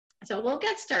So we'll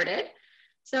get started.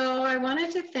 So I wanted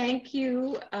to thank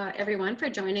you, everyone, for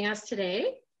joining us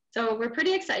today. So we're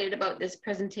pretty excited about this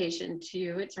presentation to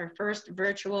you. It's our first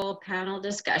virtual panel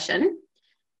discussion.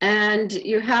 And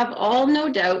you have all no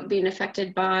doubt been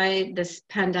affected by this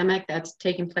pandemic that's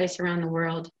taking place around the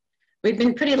world. We've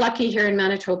been pretty lucky here in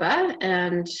Manitoba,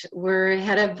 and we're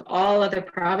ahead of all other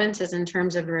provinces in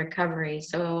terms of recovery.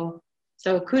 So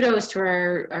kudos to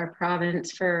our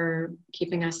province for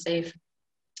keeping us safe.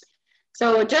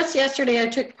 So just yesterday, I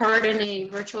took part in a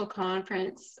virtual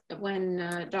conference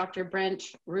when Dr. Brent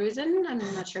Rusin, I'm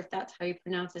not sure if that's how you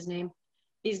pronounce his name,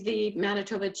 he's the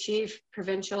Manitoba Chief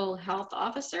Provincial Health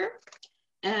Officer.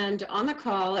 And on the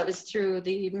call, it was through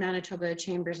the Manitoba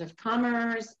Chambers of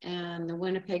Commerce and the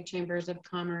Winnipeg Chambers of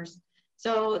Commerce.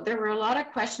 So there were a lot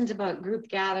of questions about group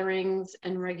gatherings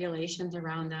and regulations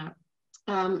around that.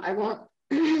 I won't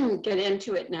get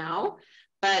into it now,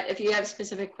 but if you have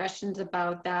specific questions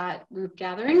about that group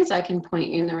gatherings, I can point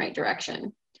you in the right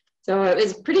direction. So it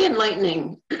was pretty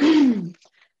enlightening.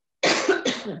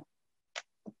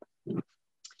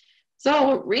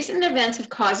 So recent events have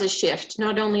caused a shift,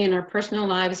 not only in our personal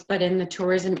lives, but in the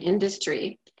tourism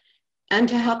industry. And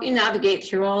to help you navigate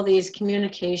through all these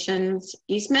communications,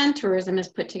 Eastman Tourism has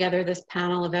put together this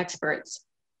panel of experts.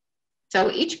 So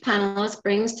each panelist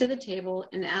brings to the table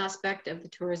an aspect of the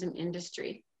tourism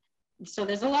industry. So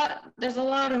there's a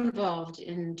lot involved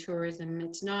in tourism.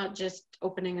 It's not just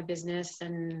opening a business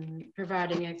and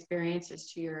providing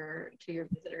experiences to your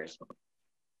visitors.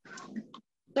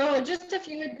 So just a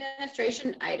few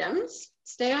administration items.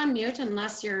 Stay on mute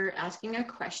unless you're asking a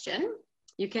question.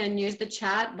 You can use the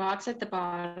chat box at the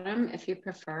bottom if you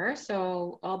prefer.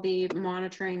 So I'll be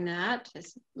monitoring that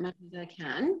as much as I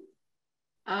can.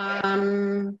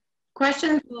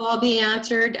 Questions will all be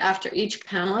answered after each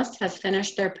panelist has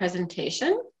finished their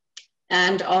presentation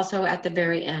and also at the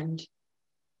very end.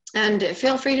 And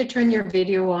feel free to turn your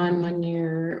video on when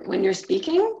you're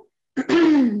speaking,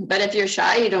 but if you're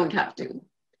shy, you don't have to.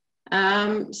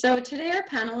 So today our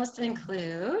panelists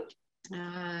include,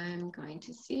 I'm going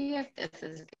to see if this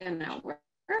is gonna work,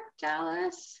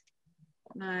 Dallas.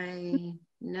 My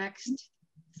next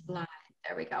slide,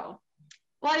 there we go.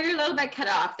 Well, you're a little bit cut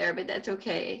off there, but that's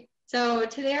okay. So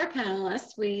today our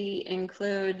panelists, we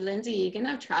include Lindsay Egan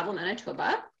of Travel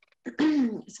Manitoba.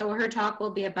 So her talk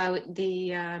will be about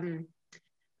the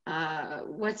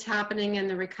what's happening in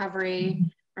the recovery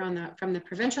from the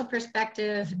provincial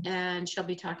perspective, and she'll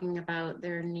be talking about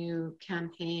their new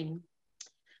campaign.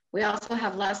 We also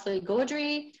have Leslie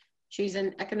Gaudry. She's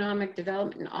an economic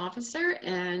development officer,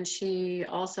 and she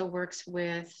also works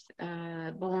with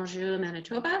Bonjour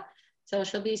Manitoba. So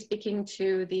she'll be speaking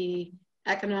to the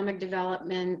economic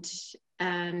development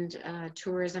and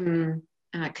tourism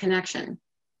connection.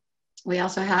 We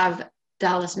also have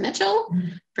Dallas Mitchell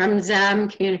from ZAM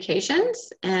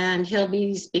Communications, and he'll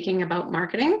be speaking about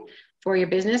marketing for your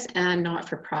business and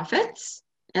not-for-profits.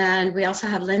 And we also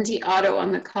have Lindsay Otto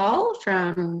on the call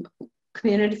from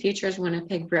Community Futures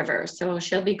Winnipeg River. So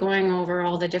she'll be going over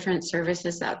all the different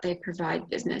services that they provide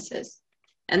businesses.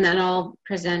 And then I'll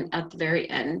present at the very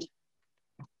end.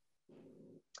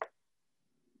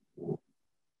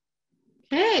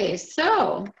 Okay,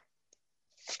 so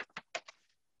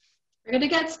we're going to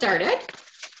get started.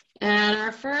 And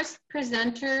our first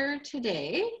presenter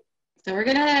today, so we're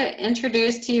going to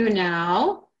introduce to you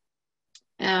now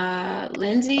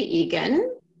Lindsay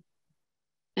Egan.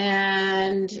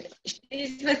 And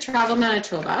she's with Travel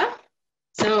Manitoba.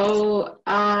 So,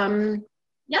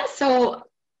 yeah, so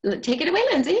take it away,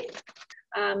 Lindsay.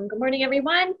 Good morning,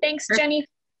 everyone. Thanks, Jenny, for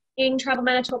being Travel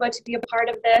Manitoba to be a part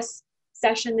of this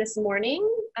session this morning.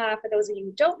 For those of you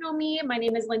who don't know me, my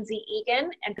name is Lindsay Egan,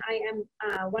 and I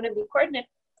am one of the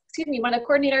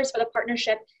coordinators for the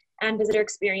Partnership and Visitor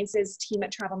Experiences team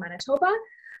at Travel Manitoba.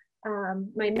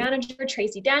 My manager,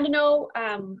 Tracy Dandino,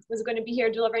 was going to be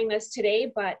here delivering this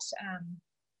today, but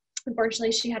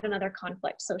unfortunately she had another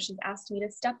conflict, so she's asked me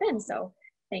to step in. So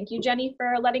thank you, Jenny,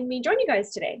 for letting me join you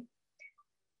guys today.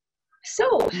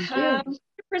 So to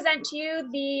present to you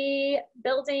the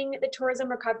Building the Tourism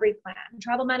Recovery Plan.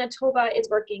 Travel Manitoba is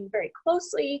working very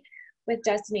closely with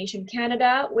Destination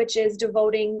Canada, which is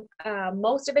devoting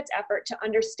most of its effort to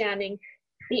understanding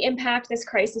the impact this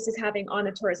crisis is having on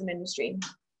the tourism industry.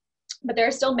 But there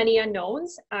are still many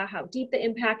unknowns. How deep the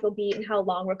impact will be and how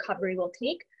long recovery will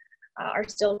take are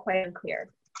still quite unclear.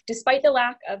 Despite the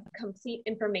lack of complete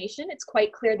information, it's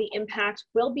quite clear the impact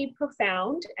will be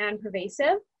profound and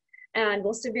pervasive and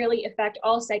will severely affect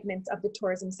all segments of the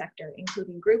tourism sector,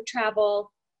 including group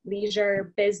travel,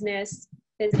 leisure, business,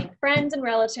 visiting friends and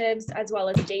relatives, as well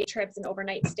as day trips and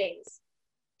overnight stays.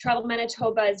 Travel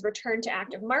Manitoba's return to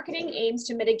active marketing aims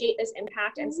to mitigate this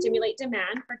impact and stimulate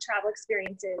demand for travel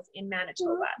experiences in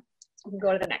Manitoba. So we can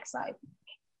go to the next slide.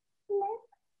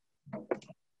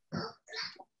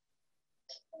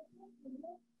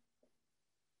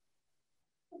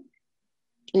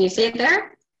 Can you see it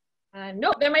there?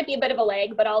 No, there might be a bit of a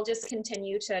lag, but I'll just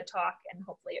continue to talk and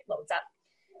hopefully it loads up.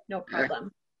 No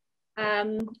problem.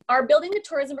 Our Building the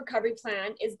Tourism Recovery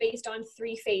Plan is based on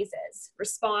 3 phases: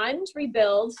 respond,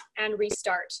 rebuild, and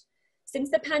restart. Since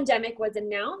the pandemic was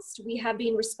announced, we have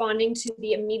been responding to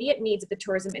the immediate needs of the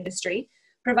tourism industry,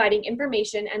 providing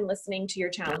information and listening to your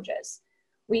challenges.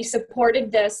 We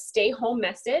supported the stay home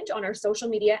message on our social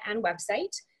media and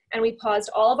website, and we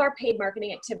paused all of our paid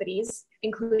marketing activities,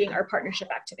 including our partnership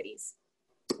activities.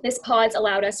 This pause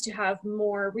allowed us to have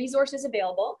more resources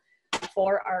available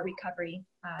for our recovery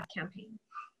campaign.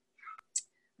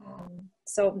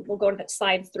 So we'll go to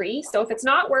slide 3. So if it's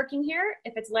not working here,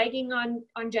 if it's lagging on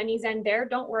Jenny's end there,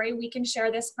 don't worry, we can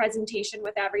share this presentation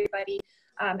with everybody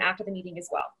after the meeting as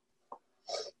well.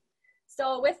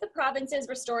 So with the province's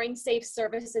Restoring Safe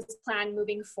Services plan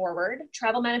moving forward,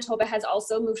 Travel Manitoba has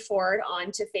also moved forward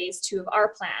on to phase 2 of our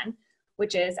plan,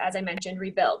 which is, as I mentioned,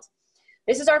 rebuild.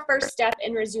 This is our first step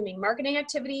in resuming marketing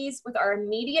activities with our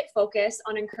immediate focus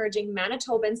on encouraging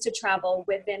Manitobans to travel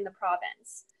within the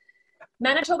province.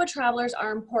 Manitoba travelers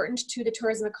are important to the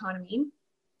tourism economy,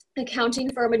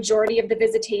 accounting for a majority of the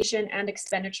visitation and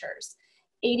expenditures.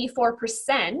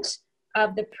 84%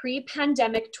 of the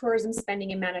pre-pandemic tourism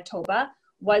spending in Manitoba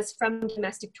was from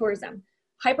domestic tourism.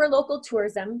 Hyperlocal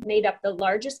tourism made up the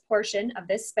largest portion of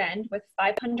this spend, with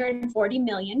 $540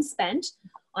 million spent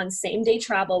on same-day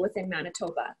travel within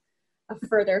Manitoba. A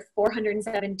further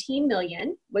 $417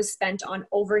 million was spent on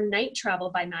overnight travel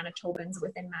by Manitobans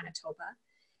within Manitoba.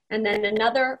 And then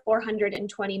another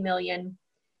 $420 million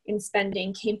in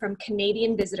spending came from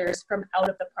Canadian visitors from out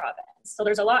of the province. So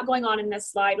there's a lot going on in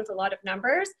this slide with a lot of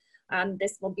numbers.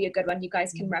 This will be a good one you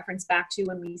guys can reference back to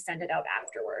when we send it out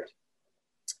afterward.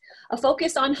 A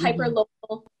focus on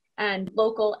hyperlocal and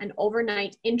local and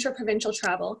overnight intra-provincial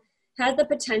travel has the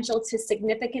potential to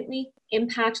significantly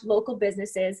impact local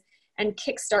businesses and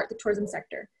kickstart the tourism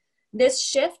sector. This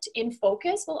shift in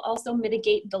focus will also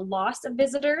mitigate the loss of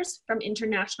visitors from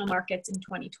international markets in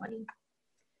 2020.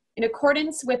 In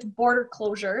accordance with border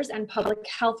closures and public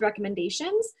health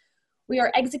recommendations, we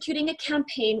are executing a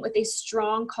campaign with a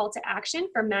strong call to action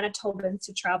for Manitobans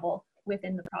to travel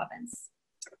within the province.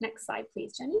 Next slide,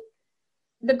 please, Jenny.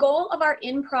 The goal of our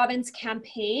in-province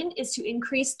campaign is to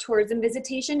increase tourism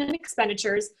visitation and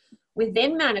expenditures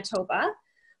within Manitoba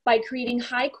by creating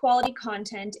high-quality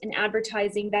content and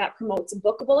advertising that promotes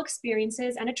bookable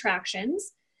experiences and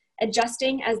attractions,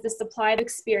 adjusting as the supply of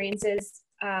experiences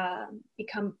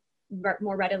become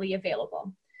more readily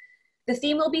available. The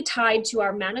theme will be tied to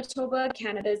our Manitoba,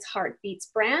 Canada's Heartbeats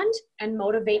brand and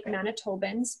motivate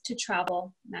Manitobans to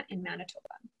travel in Manitoba.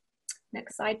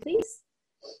 Next slide, please.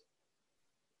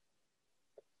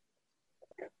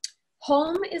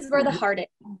 Home is where the heart is,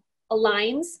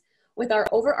 aligns with our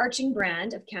overarching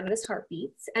brand of Canada's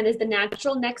Heartbeats, and is the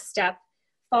natural next step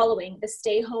following the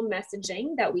stay home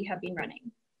messaging that we have been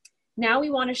running. Now we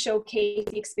want to showcase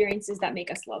the experiences that make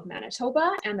us love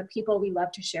Manitoba and the people we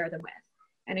love to share them with,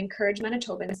 and encourage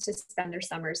Manitobans to spend their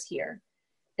summers here.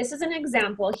 This is an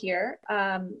example here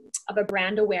of a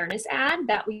brand awareness ad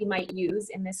that we might use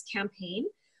in this campaign.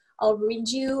 I'll read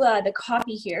you the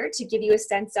copy here to give you a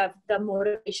sense of the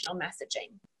motivational messaging.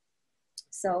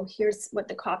 So here's what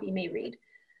the copy may read.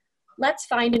 Let's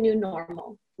find a new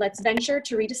normal. Let's venture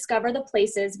to rediscover the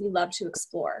places we love to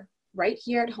explore, right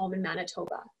here at home in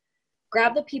Manitoba.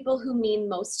 Grab the people who mean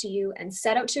most to you and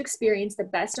set out to experience the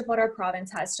best of what our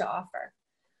province has to offer.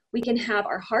 We can have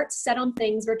our hearts set on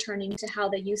things returning to how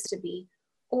they used to be,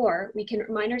 or we can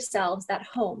remind ourselves that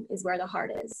home is where the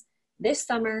heart is. This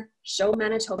summer, show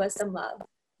Manitoba some love.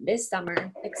 This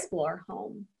summer, explore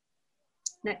home.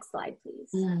 Next slide, please.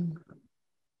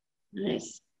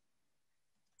 Nice.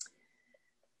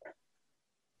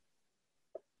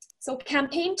 So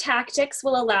campaign tactics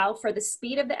will allow for the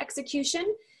speed of the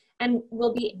execution and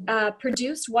will be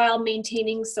produced while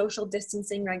maintaining social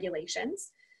distancing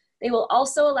regulations. They will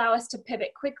also allow us to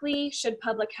pivot quickly should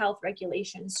public health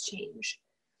regulations change.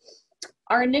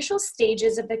 Our initial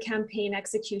stages of the campaign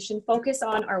execution focus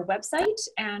on our website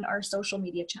and our social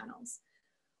media channels.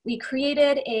 We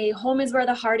created a Home is Where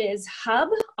the Heart Is hub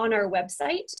on our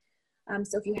website.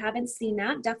 So if you haven't seen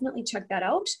that, definitely check that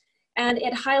out. And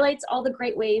it highlights all the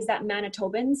great ways that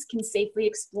Manitobans can safely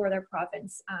explore their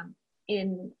province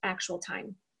in actual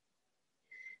time.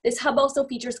 This hub also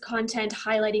features content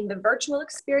highlighting the virtual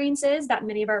experiences that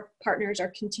many of our partners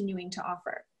are continuing to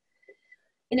offer.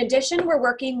 In addition, we're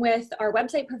working with our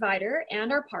website provider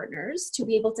and our partners to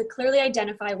be able to clearly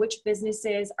identify which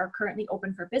businesses are currently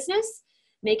open for business,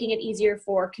 making it easier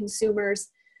for consumers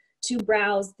to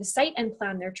browse the site and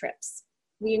plan their trips.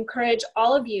 We encourage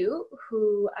all of you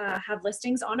who have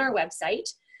listings on our website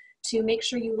to make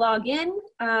sure you log in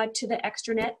to the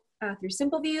extranet through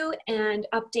SimpleView and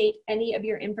update any of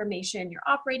your information, your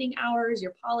operating hours,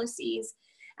 your policies,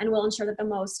 and we'll ensure that the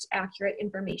most accurate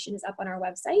information is up on our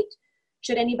website.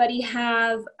 Should anybody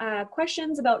have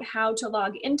questions about how to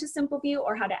log into SimpleView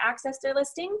or how to access their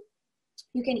listing,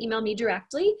 you can email me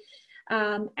directly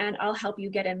and I'll help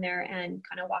you get in there and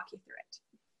kind of walk you through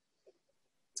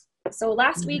it. So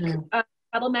last week,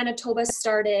 Travel Manitoba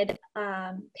started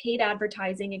paid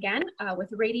advertising again with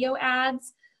radio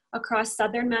ads across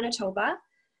southern Manitoba.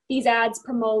 These ads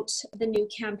promote the new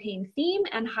campaign theme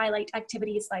and highlight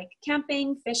activities like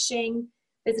camping, fishing,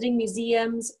 visiting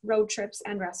museums, road trips,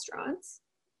 and restaurants.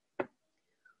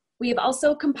 We have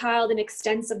also compiled an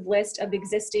extensive list of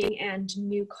existing and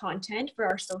new content for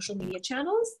our social media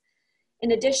channels.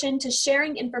 In addition to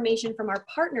sharing information from our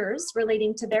partners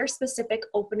relating to their specific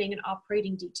opening and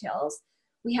operating details,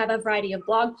 we have a variety of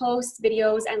blog posts,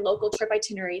 videos, and local trip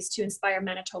itineraries to inspire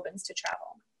Manitobans to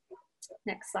travel.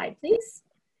 Next slide, please.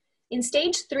 In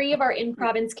stage 3 of our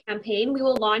in-province campaign, we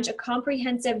will launch a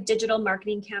comprehensive digital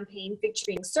marketing campaign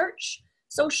featuring search,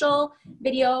 social,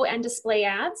 video, and display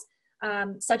ads,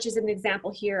 such as an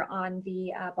example here on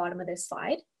the bottom of this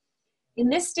slide. In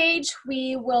this stage,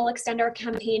 we will extend our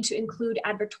campaign to include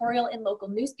advertorial in local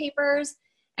newspapers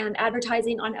and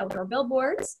advertising on outdoor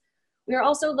billboards. We are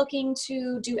also looking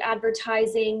to do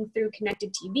advertising through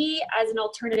connected TV as an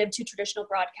alternative to traditional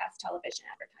broadcast television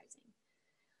advertising.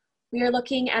 We are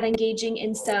looking at engaging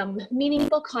in some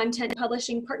meaningful content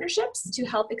publishing partnerships to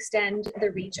help extend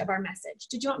the reach of our message.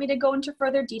 Did you want me to go into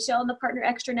further detail on the partner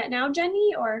extranet now,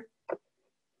 Jenny, or?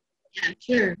 Yeah,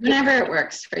 sure, whenever it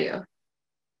works for you.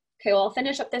 Okay, well, I'll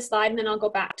finish up this slide and then I'll go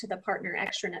back to the partner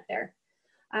extranet there.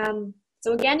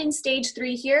 So again, in stage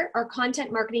 3 here, our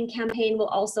content marketing campaign will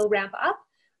also ramp up,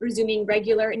 resuming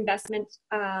regular investment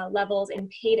levels in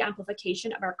paid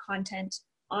amplification of our content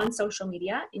on social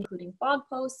media, including blog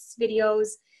posts, videos,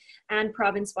 and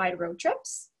province-wide road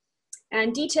trips.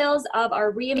 And details of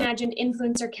our reimagined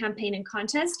influencer campaign and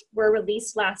contest were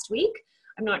released last week.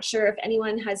 I'm not sure if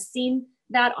anyone has seen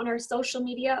that on our social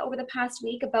media over the past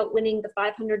week about winning the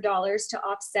 $500 to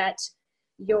offset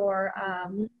your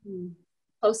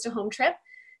close to home trip.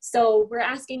 So we're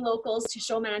asking locals to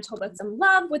show Manitoba some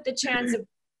love with the chance of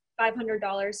 $500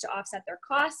 to offset their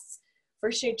costs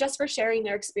just for sharing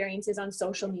their experiences on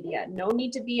social media. No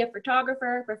need to be a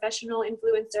photographer, professional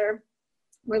influencer.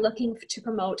 We're looking to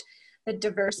promote the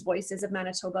diverse voices of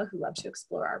Manitoba who love to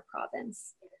explore our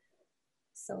province.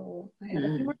 So I have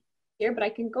a few more here, but I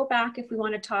can go back if we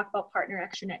want to talk about partner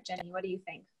extranet. Jenny, what do you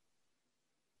think?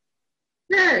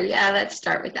 Sure, yeah, let's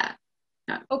start with that.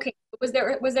 Yeah. Okay, was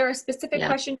there a specific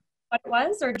question what it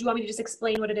was, or do you want me to just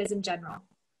explain what it is in general?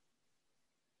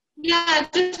 Yeah,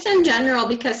 just in general,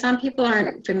 because some people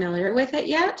aren't familiar with it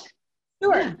yet.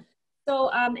 Sure. Yeah. So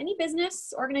any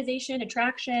business, organization,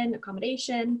 attraction,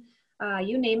 accommodation,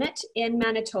 you name it, in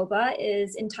Manitoba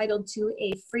is entitled to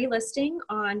a free listing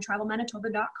on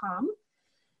travelmanitoba.com.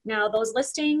 Now, those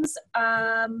listings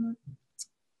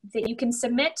that you can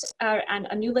submit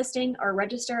a new listing or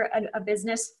register a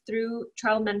business through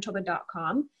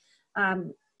travelmanitoba.com.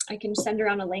 I can send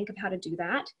around a link of how to do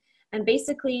that. And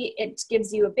basically, it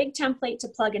gives you a big template to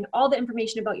plug in all the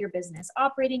information about your business: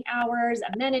 operating hours,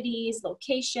 amenities,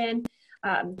 location,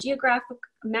 geographic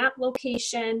map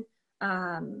location,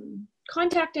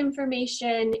 contact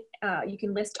information. You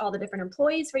can list all the different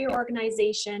employees for your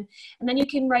organization, and then you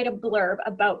can write a blurb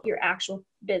about your actual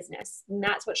business. And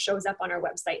that's what shows up on our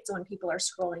website. So when people are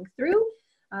scrolling through,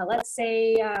 let's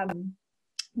say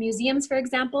museums, for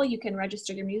example, you can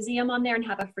register your museum on there and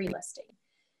have a free listing.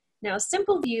 Now,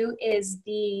 SimpleView is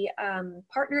the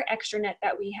partner extranet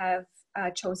that we have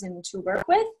chosen to work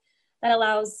with that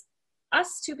allows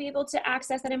us to be able to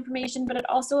access that information, but it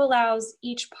also allows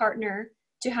each partner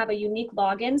to have a unique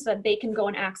login so that they can go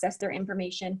and access their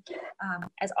information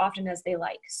as often as they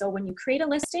like. So when you create a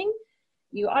listing,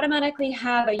 you automatically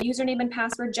have a username and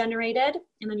password generated,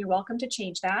 and then you're welcome to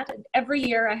change that. And every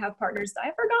year I have partners, I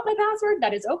forgot my password.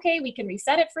 That is okay. We can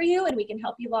reset it for you and we can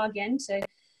help you log in to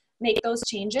make those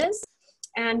changes.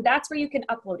 And that's where you can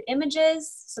upload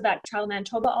images, so that Travel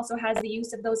Manitoba also has the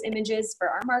use of those images for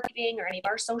our marketing or any of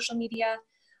our social media.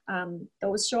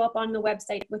 Those show up on the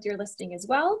website with your listing as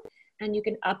well. and you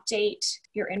can update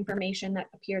your information that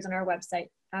appears on our website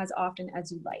as often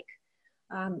as you like.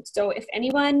 So if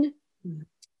anyone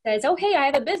says, oh, hey, I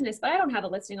have a business, but I don't have a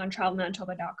listing on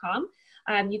travelmanitoba.com,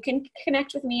 you can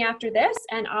connect with me after this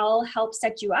and I'll help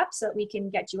set you up so that we can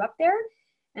get you up there.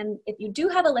 And if you do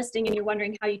have a listing and you're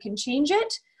wondering how you can change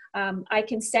it, I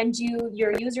can send you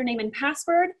your username and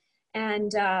password,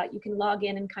 and you can log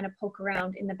in and kind of poke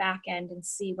around in the back end and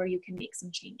see where you can make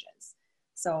some changes.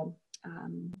 So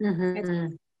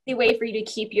it's a way for you to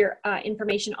keep your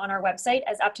information on our website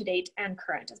as up to date and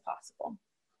current as possible.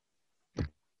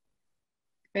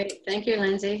 Great, thank you,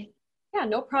 Lindsay. Yeah,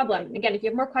 no problem. Again, if you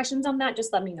have more questions on that,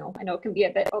 just let me know. I know it can be a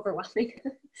bit overwhelming.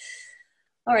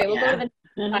 All right, we'll go to the next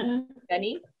slide,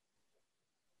 Jenny.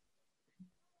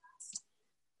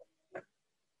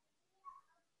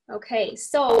 Okay,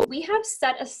 so we have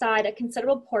set aside a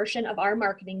considerable portion of our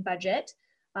marketing budget,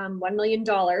 $1 million,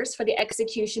 for the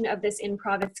execution of this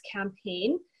in-province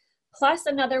campaign, plus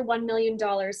another $1 million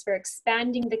for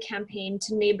expanding the campaign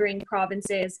to neighboring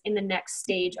provinces in the next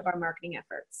stage of our marketing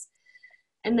efforts.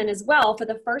 And then as well, for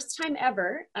the first time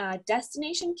ever,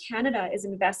 Destination Canada is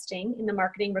investing in the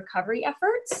marketing recovery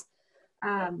efforts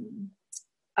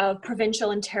of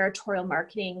provincial and territorial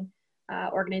marketing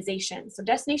organizations. So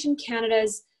Destination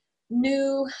Canada's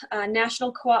new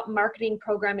national co-op marketing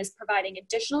program is providing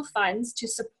additional funds to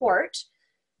support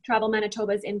Travel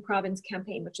Manitoba's in-province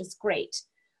campaign, which is great.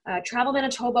 Travel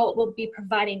Manitoba will be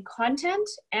providing content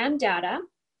and data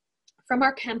from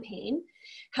our campaign,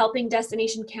 helping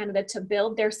Destination Canada to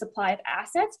build their supply of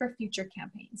assets for future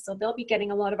campaigns. So they'll be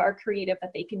getting a lot of our creative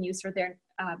that they can use for their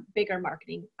bigger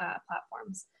marketing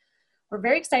platforms. We're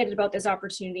very excited about this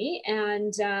opportunity,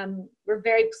 and we're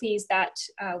very pleased that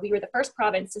we were the first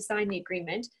province to sign the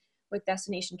agreement with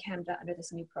Destination Canada under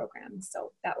this new program.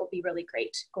 So that will be really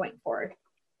great going forward.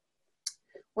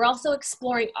 We're also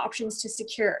exploring options to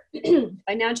secure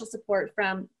financial support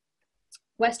from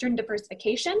Western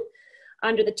Diversification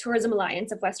under the Tourism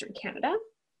Alliance of Western Canada.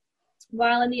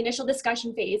 While in the initial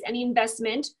discussion phase, any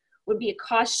investment would be a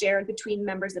cost shared between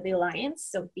members of the Alliance,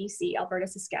 so BC, Alberta,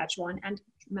 Saskatchewan, and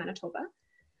Manitoba.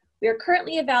 We are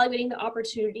currently evaluating the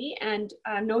opportunity, and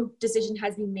no decision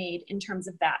has been made in terms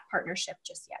of that partnership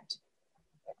just yet.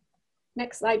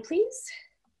 Next slide, please.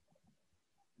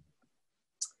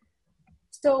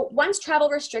 So once travel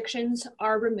restrictions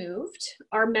are removed,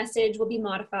 our message will be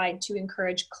modified to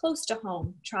encourage close to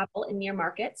home travel in near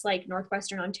markets like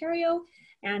Northwestern Ontario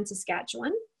and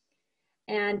Saskatchewan.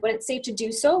 And when it's safe to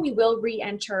do so, we will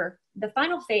re-enter the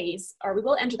final phase, or we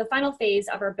will enter the final phase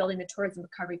of our Building the Tourism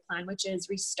Recovery Plan, which is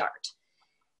Restart.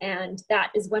 And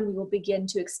that is when we will begin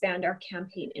to expand our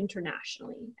campaign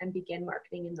internationally and begin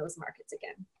marketing in those markets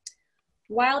again.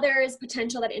 While there is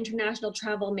potential that international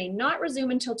travel may not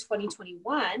resume until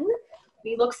 2021,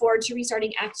 we look forward to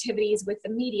restarting activities with the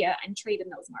media and trade in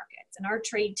those markets. And our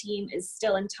trade team is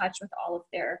still in touch with all of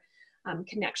their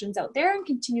connections out there and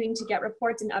continuing to get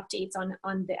reports and updates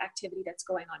on the activity that's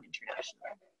going on internationally.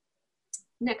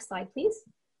 Next slide, please.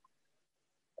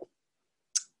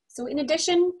 So in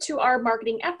addition to our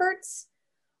marketing efforts,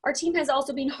 our team has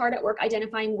also been hard at work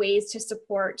identifying ways to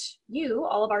support you,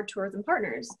 all of our tourism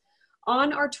partners.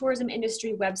 On our tourism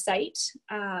industry website,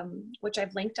 which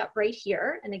I've linked up right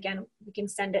here, and again, we can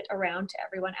send it around to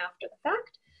everyone after the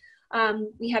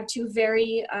fact, we have two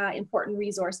very important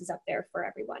resources up there for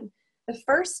everyone. The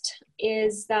first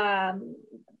is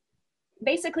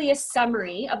basically a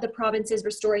summary of the province's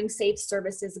Restoring Safe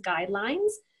Services guidelines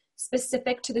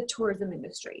specific to the tourism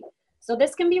industry. So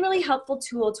this can be a really helpful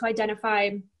tool to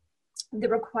identify the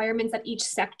requirements that each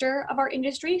sector of our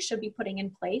industry should be putting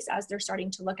in place as they're starting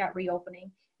to look at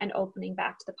reopening and opening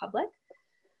back to the public.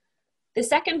 The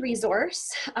second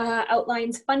resource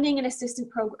outlines funding and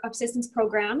assistance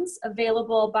programs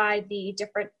available by the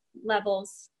different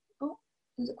levels. Oh,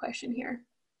 there's a question here.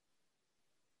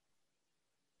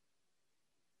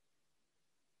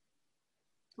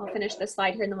 I'll finish this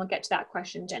slide here and then we'll get to that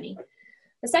question, Jenny.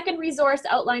 The second resource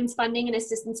outlines funding and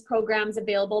assistance programs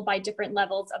available by different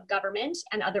levels of government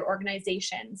and other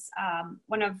organizations.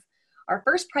 One of our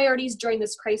first priorities during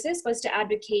this crisis was to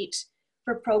advocate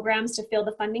for programs to fill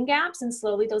the funding gaps, and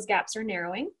slowly those gaps are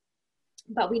narrowing,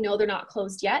 but we know they're not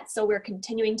closed yet. So we're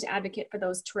continuing to advocate for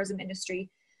those tourism industry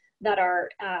that are,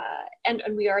 and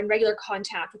we are in regular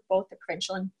contact with both the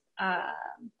provincial and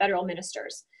federal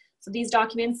ministers. So these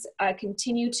documents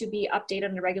continue to be updated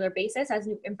on a regular basis as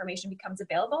new information becomes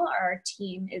available. Our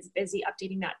team is busy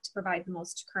updating that to provide the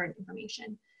most current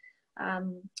information.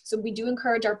 So we do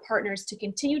encourage our partners to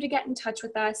continue to get in touch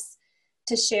with us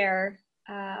to share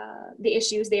the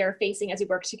issues they are facing as we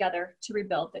work together to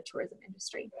rebuild the tourism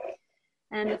industry.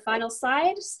 And the final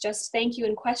slide is just thank you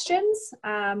and questions.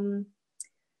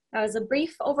 That was a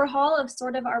brief overhaul of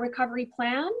sort of our recovery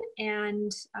plan,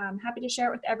 and I'm happy to share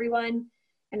it with everyone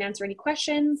and answer any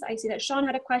questions. I see that Sean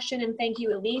had a question, and thank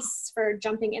you, Elise, for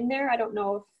jumping in there. I don't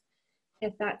know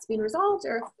if that's been resolved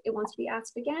or if it wants to be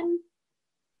asked again.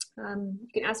 You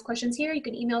can ask questions here, you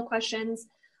can email questions.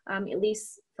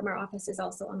 Elise from our office is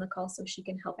also on the call, so she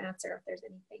can help answer if there's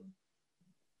anything.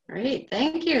 Great,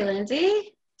 thank you,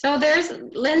 Lindsay. So there's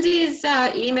Lindsay's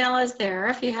email is there.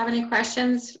 If you have any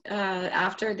questions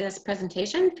after this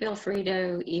presentation, feel free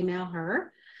to email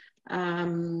her.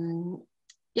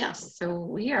 Yes, so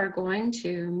we are going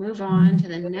to move on to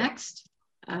the next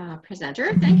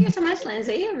presenter. Thank you so much,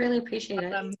 Lindsay. I really appreciate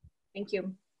it. Thank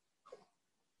you.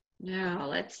 Now,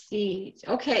 let's see.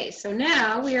 Okay, so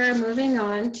now we are moving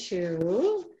on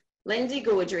to Lindsay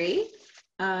Gaudry,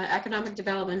 Economic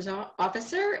Development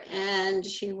Officer, and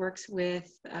she works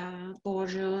with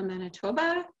Eastern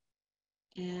Manitoba.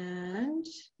 And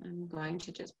I'm going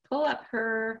to just pull up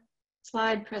her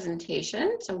slide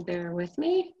presentation, so bear with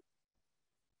me.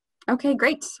 Okay,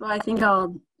 great. Well, I think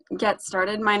I'll get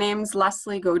started. My name's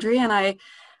Leslie Gaudry, and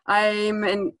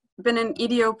I'm been an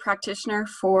EDO practitioner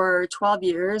for 12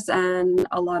 years, and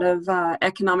a lot of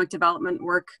economic development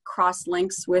work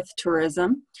cross-links with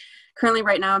tourism. Currently,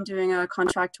 right now, I'm doing a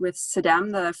contract with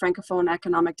SEDEM, the Francophone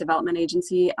Economic Development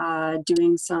Agency,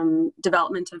 doing some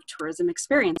development of tourism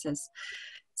experiences.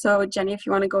 So, Jenny, if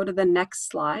you want to go to the next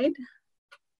slide.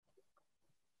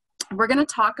 We're going to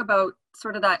talk about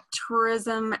sort of that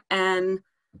tourism and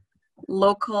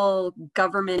local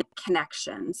government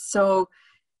connections. So,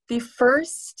 the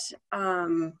first,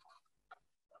 I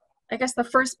guess the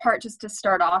first part just to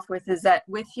start off with is that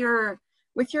with your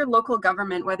local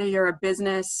government, whether you're a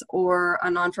business or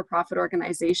a non-for-profit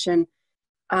organization,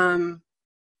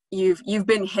 you've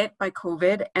been hit by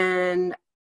COVID, and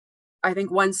I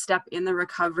think one step in the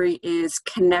recovery is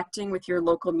connecting with your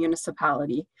local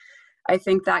municipality. I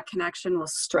think that connection will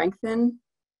strengthen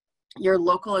your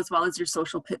local as well as your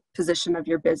social position of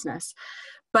your business.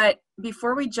 But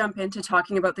before we jump into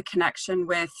talking about the connection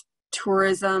with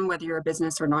tourism, whether you're a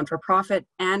business or non-for-profit,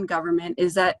 and government,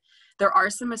 is that there are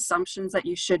some assumptions that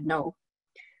you should know.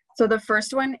 So the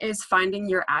first one is finding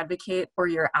your advocate or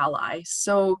your ally.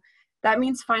 So that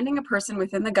means finding a person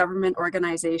within the government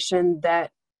organization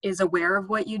that is aware of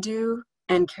what you do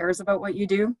and cares about what you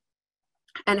do.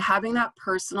 And having that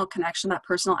personal connection, that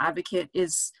personal advocate,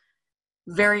 is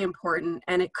very important.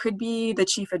 And it could be the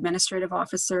chief administrative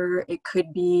officer, it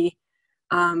could be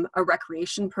a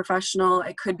recreation professional,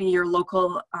 it could be your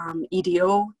local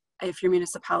EDO if your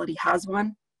municipality has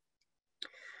one.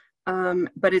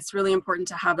 But it's really important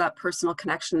to have that personal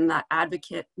connection, that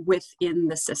advocate within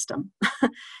the system.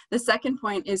 The second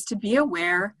point is to be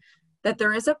aware that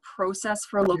there is a process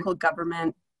for local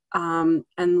government, and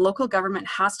local government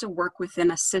has to work within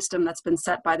a system that's been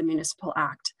set by the Municipal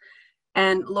Act.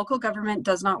 And local government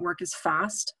does not work as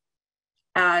fast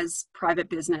as private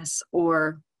business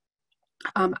or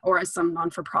as some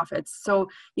non-for-profits. So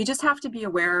you just have to be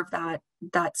aware of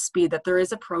that speed, that there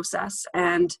is a process,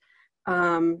 and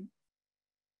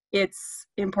it's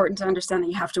important to understand that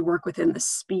you have to work within the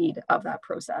speed of that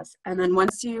process. And then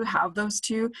once you have those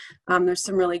two, there's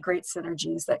some really great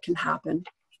synergies that can happen.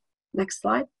 Next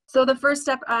slide. So the first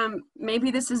step,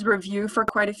 maybe this is review for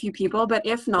quite a few people, but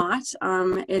if not,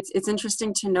 it's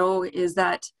interesting to know is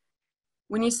that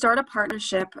when you start a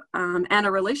partnership and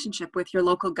a relationship with your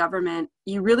local government,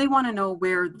 you really want to know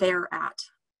where they're at.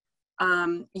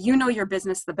 You know your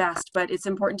business the best, but it's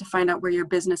important to find out where your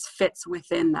business fits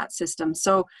within that system.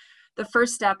 So the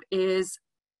first step is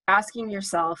asking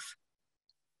yourself,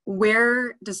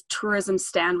 where does tourism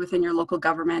stand within your local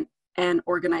government and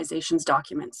organizations'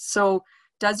 documents? So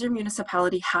does your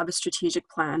municipality have a strategic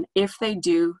plan? If they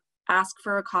do, ask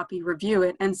for a copy, review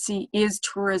it, and see, is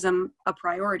tourism a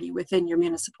priority within your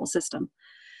municipal system?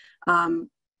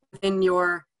 Within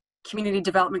your community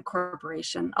development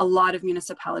corporation, a lot of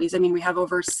municipalities, I mean, we have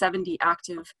over 70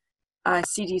 active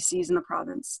CDCs in the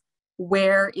province.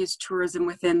 Where is tourism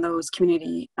within those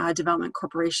community development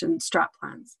corporation strat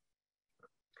plans?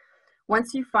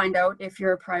 Once you find out if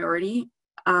you're a priority,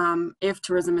 if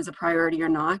tourism is a priority or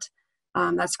not,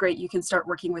 that's great. You can start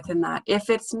working within that. If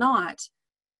it's not,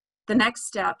 the next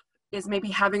step is maybe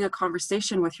having a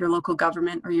conversation with your local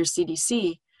government or your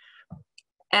CDC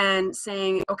and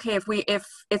saying, okay, if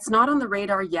it's not on the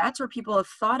radar yet or people have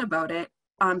thought about it,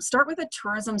 start with a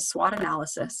tourism SWOT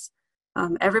analysis.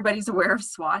 Everybody's aware of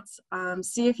SWOTs.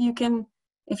 See if you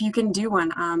can do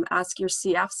one. Ask your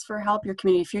CFs for help, your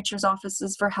community futures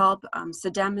offices for help.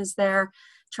 SEDEM is there.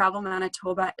 Travel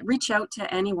Manitoba, reach out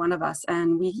to any one of us,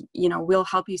 and we'll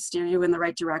help you steer you in the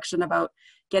right direction about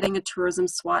getting a tourism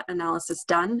SWOT analysis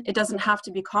done. It doesn't have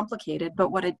to be complicated,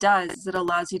 but what it does is it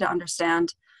allows you to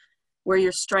understand where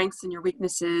your strengths and your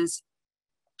weaknesses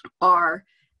are,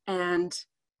 and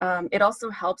it also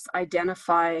helps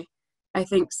identify, I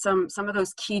think, some of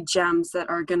those key gems that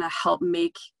are going to help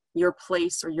make your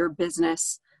place or your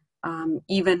business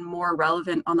even more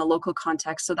relevant on the local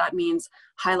context. So that means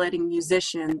highlighting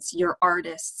musicians, your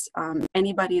artists,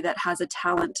 anybody that has a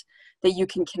talent that you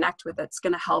can connect with that's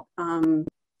going to help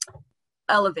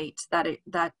elevate that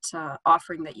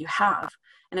offering that you have.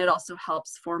 And it also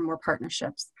helps form more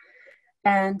partnerships.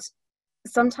 And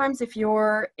sometimes if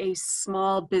you're a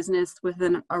small business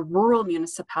within a rural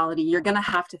municipality, you're going to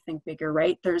have to think bigger,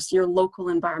 right? There's your local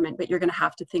environment, but you're going to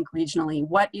have to think regionally.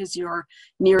 What is your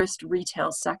nearest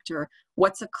retail sector?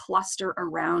 What's a cluster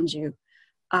around you?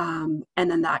 And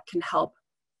then that can help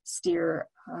steer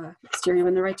you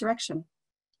in the right direction.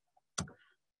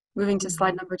 Moving to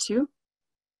slide number 2,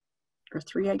 or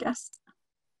 3, I guess.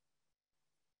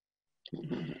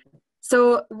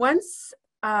 So once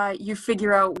you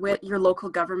figure out what your local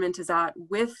government is at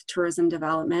with tourism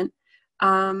development,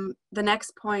 the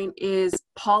next point is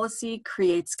policy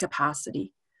creates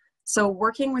capacity. So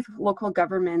working with local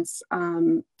governments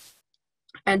and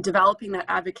developing that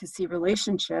advocacy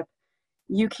relationship,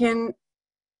 you can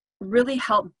really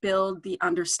help build the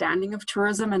understanding of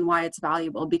tourism and why it's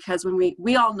valuable. Because when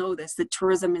we all know this, that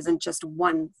tourism isn't just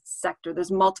one sector.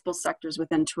 There's multiple sectors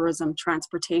within tourism: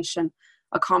 transportation,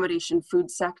 accommodation, food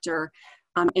sector,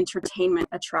 entertainment,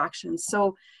 attractions.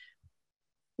 So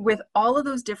with all of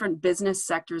those different business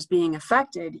sectors being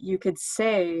affected, you could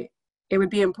say it would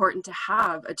be important to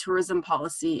have a tourism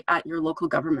policy at your local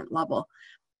government level.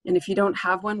 And if you don't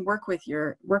have one, work with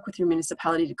your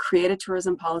municipality to create a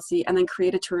tourism policy and then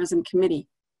create a tourism committee.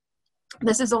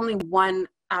 This is only one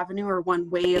avenue or one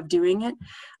way of doing it,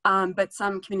 but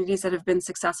some communities that have been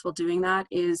successful doing that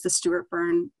is the Stuart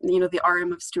Burn, the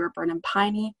RM of Stuart Burn and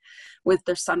Piney with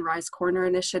their Sunrise Corner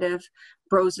initiative.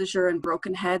 Brosiger and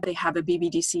Broken Head, they have a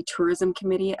BBDC tourism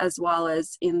committee, as well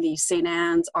as in the St.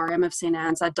 Anne's, RM of St.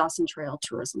 Anne's, at Dawson Trail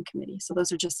Tourism Committee. So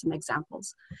those are just some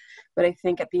examples. But I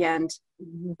think at the end,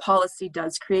 policy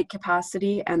does create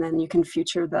capacity, and then you can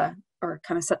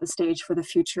kind of set the stage for the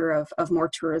future of more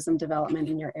tourism development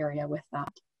in your area with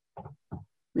that.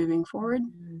 Moving forward.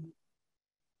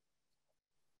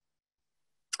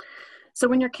 So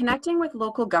when you're connecting with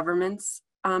local governments,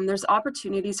 there's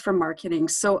opportunities for marketing.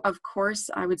 So of course,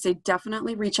 I would say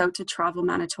definitely reach out to Travel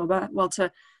Manitoba. Well,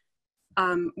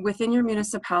 within your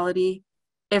municipality,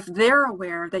 if they're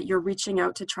aware that you're reaching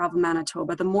out to Travel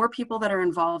Manitoba, the more people that are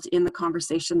involved in the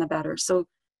conversation, the better. So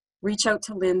reach out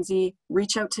to Lindsay,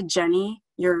 reach out to Jenny,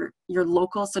 your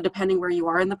local, so depending where you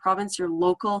are in the province, your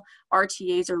local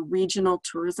RTAs or regional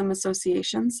tourism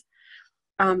associations.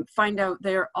 Find out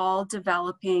they're all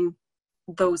developing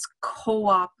those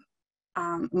co-op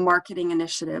marketing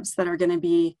initiatives that are going to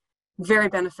be very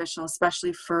beneficial,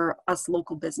 especially for us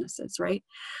local businesses, right?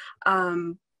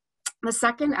 The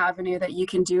second avenue that you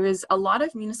can do is a lot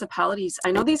of municipalities,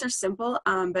 I know these are simple,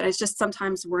 but it's just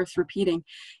sometimes worth repeating,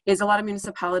 is a lot of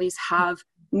municipalities have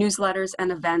newsletters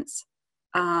and events,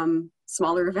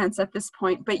 smaller events at this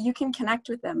point, but you can connect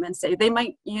with them and say,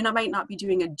 might not be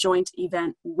doing a joint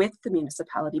event with the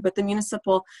municipality, but the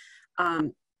municipal,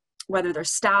 whether their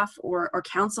staff or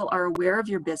council are aware of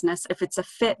your business. If it's a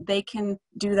fit, they can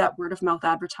do that word of mouth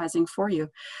advertising for you.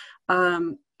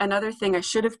 Another thing I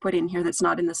should have put in here that's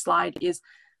not in the slide is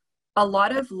a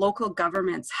lot of local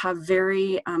governments have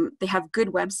they have good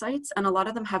websites, and a lot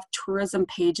of them have tourism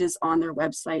pages on their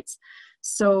websites.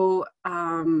 So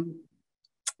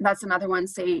that's another one,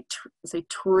 say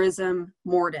Tourism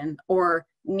Morden or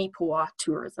Nipawa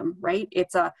Tourism, right?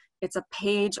 It's a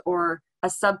page or a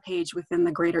sub-page within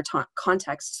the greater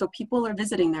context. So people are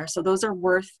visiting there. So those are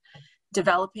worth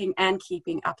developing and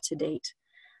keeping up to date.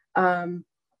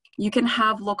 You can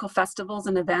have local festivals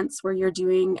and events where you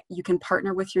can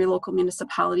partner with your local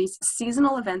municipalities.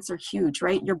 Seasonal events are huge,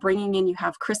 right? You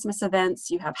have Christmas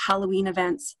events, you have Halloween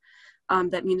events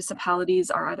that municipalities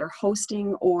are either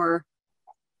hosting, or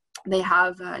they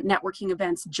have networking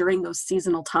events during those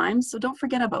seasonal times. So don't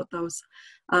forget about those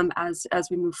as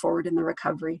we move forward in the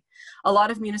recovery. A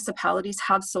lot of municipalities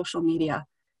have social media,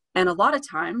 and a lot of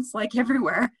times, like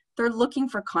everywhere, they're looking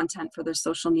for content for their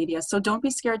social media. So don't be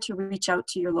scared to reach out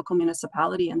to your local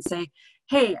municipality and say,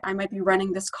 hey, I might be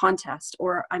running this contest,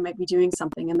 or I might be doing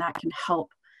something, and that can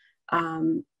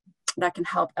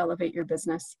help elevate your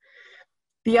business.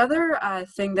 The other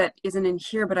thing that isn't in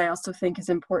here, but I also think is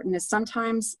important, is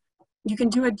sometimes you can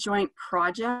do a joint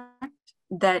project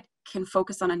that can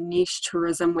focus on a niche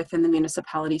tourism within the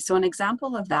municipality. So an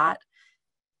example of that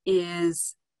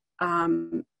is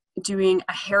doing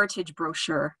a heritage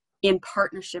brochure in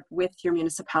partnership with your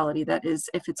municipality. That is,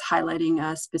 if it's highlighting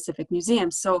a specific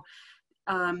museum. So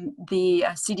the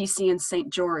CDC in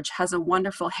St. George has a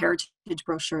wonderful heritage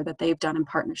brochure that they've done in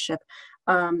partnership.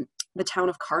 The town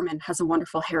of Carmen has a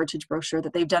wonderful heritage brochure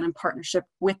that they've done in partnership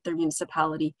with their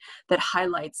municipality that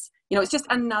highlights, you know, it's just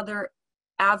another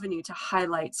avenue to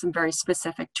highlight some very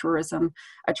specific tourism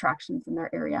attractions in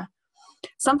their area.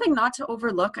 Something not to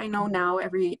overlook, I know now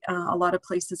a lot of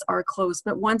places are closed,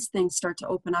 but once things start to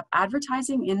open up,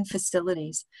 advertising in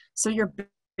facilities. So your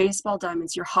baseball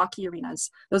diamonds, your hockey arenas,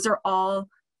 those are all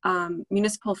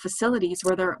municipal facilities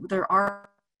where there are.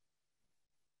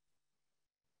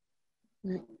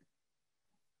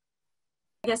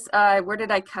 I guess, where did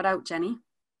I cut out, Jenny?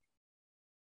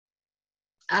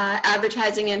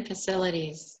 Advertising in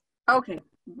facilities. Okay,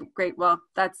 great. Well,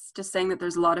 that's just saying that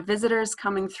there's a lot of visitors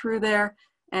coming through there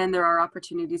and there are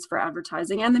opportunities for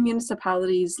advertising, and the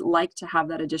municipalities like to have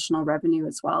that additional revenue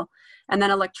as well. And then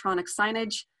electronic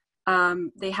signage,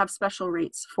 they have special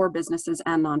rates for businesses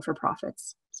and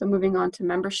non-for-profits. So moving on to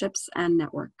memberships and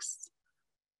networks.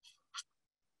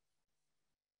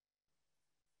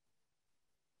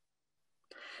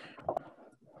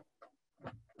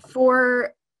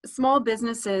 For small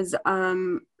businesses,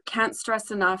 can't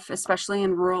stress enough, especially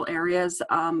in rural areas,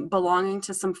 belonging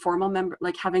to some formal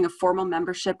like having a formal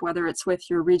membership, whether it's with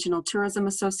your regional tourism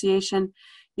association,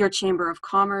 your chamber of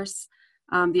commerce,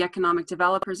 the Economic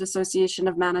Developers Association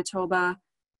of Manitoba,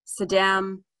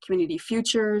 SEDAM, Community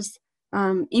Futures,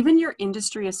 even your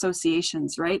industry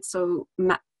associations, right? So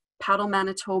Paddle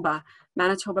Manitoba,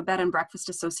 Manitoba Bed and Breakfast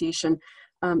Association,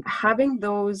 having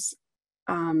those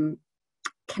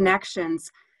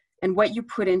connections and what you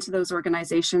put into those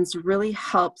organizations really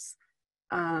helps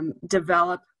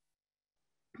develop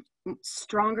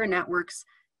stronger networks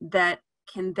that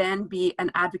can then be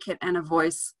an advocate and a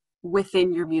voice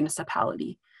within your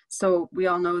municipality. So we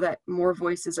all know that more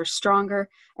voices are stronger,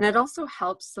 and it also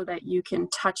helps so that you can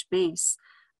touch base.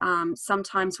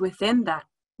 Sometimes within that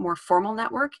more formal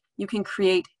network, you can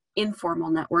create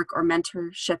informal network or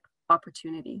mentorship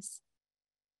opportunities.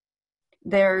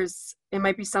 It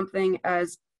might be something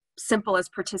as simple as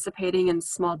participating in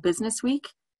Small Business Week,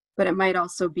 but it might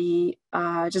also be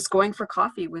just going for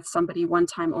coffee with somebody one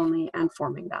time only and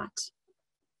forming that.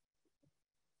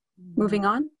 Moving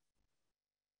on.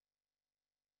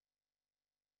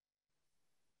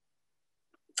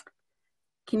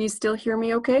 Can you still hear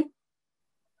me okay?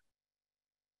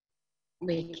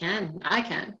 We can. I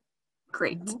can.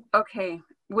 Great. Okay.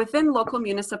 Within local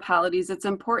municipalities, it's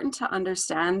important to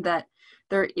understand that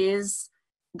there is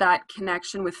that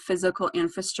connection with physical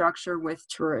infrastructure with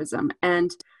tourism.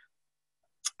 And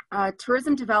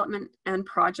tourism development and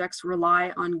projects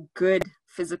rely on good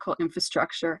physical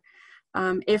infrastructure.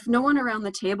 If no one around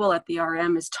the table at the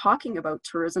RM is talking about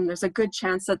tourism, there's a good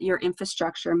chance that your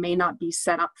infrastructure may not be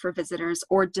set up for visitors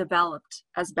or developed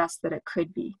as best that it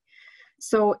could be.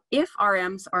 So if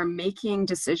RMs are making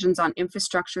decisions on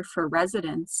infrastructure for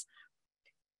residents,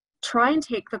 try and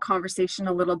take the conversation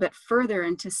a little bit further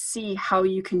and to see how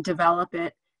you can develop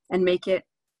it and make it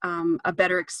a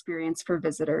better experience for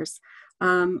visitors.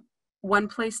 One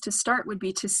place to start would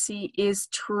be to see, is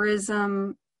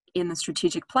tourism in the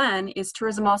strategic plan, is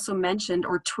tourism also mentioned,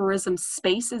 or tourism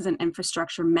spaces and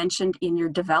infrastructure mentioned in your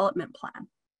development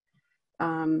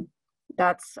plan?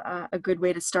 That's a good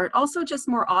way to start. Also, just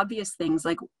more obvious things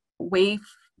like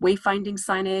wayfinding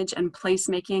signage and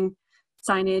placemaking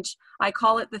signage. I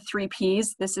call it the 3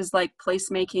 Ps. This is like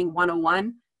placemaking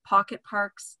 101, pocket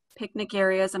parks, picnic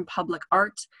areas, and public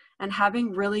art, and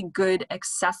having really good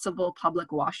accessible public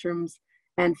washrooms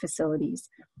and facilities.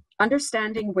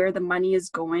 Understanding where the money is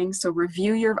going. So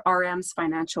review your RM's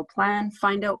financial plan,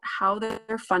 find out how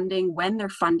they're funding, when they're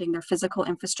funding their physical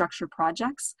infrastructure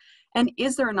projects, and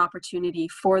is there an opportunity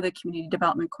for the Community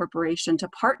Development Corporation to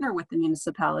partner with the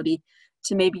municipality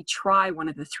to maybe try one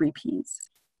of the 3 Ps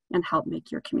and help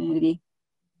make your community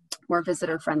more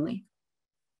visitor friendly.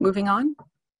 Moving on.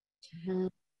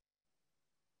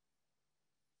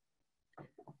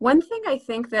 One thing I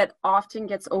think that often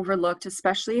gets overlooked,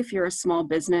 especially if you're a small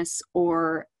business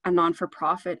or a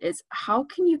non-for-profit, is how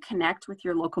can you connect with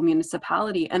your local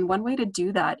municipality? And one way to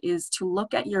do that is to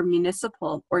look at your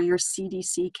municipal or your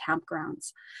CDC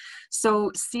campgrounds.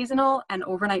 So seasonal and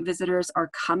overnight visitors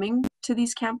are coming to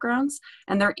these campgrounds,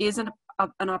 and there is an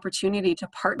opportunity to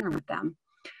partner with them.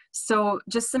 So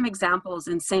just some examples: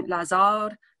 in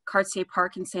Saint-Lazare, Cartier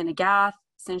Park in Saint-Agathe,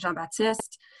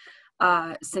 Saint-Jean-Baptiste.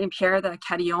 Saint-Pierre, the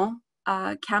Carillon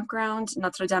campground,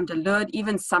 Notre-Dame-de-Lourdes,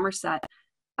 even Somerset.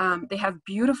 They have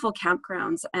beautiful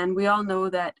campgrounds, and we all know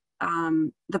that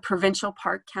the provincial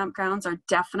park campgrounds are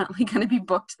definitely going to be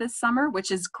booked this summer, which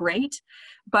is great.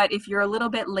 But if you're a little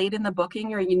bit late in the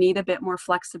booking or you need a bit more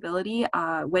flexibility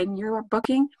when you're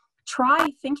booking, try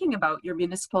thinking about your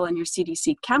municipal and your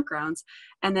CDC campgrounds.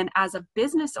 And then as a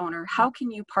business owner, how can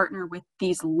you partner with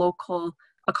these local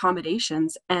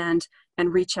accommodations and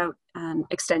reach out and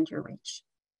extend your reach?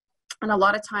 And a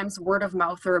lot of times word of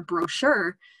mouth or a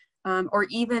brochure or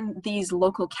even these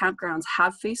local campgrounds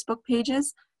have Facebook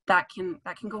pages that can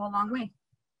go a long way.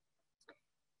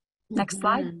 Next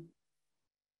slide.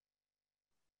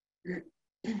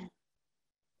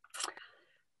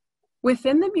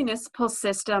 Within the municipal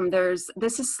system, this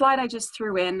is a slide I just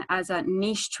threw in as a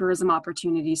niche tourism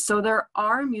opportunity. So there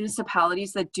are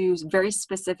municipalities that do very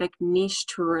specific niche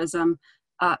tourism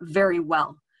very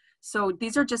well. So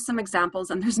these are just some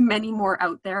examples, and there's many more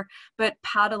out there. But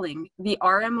paddling, the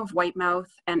RM of Whitemouth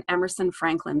and Emerson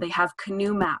Franklin, they have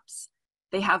canoe maps.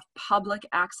 They have public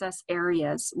access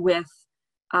areas with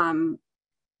the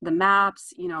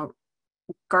maps, you know,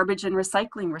 garbage and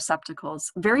recycling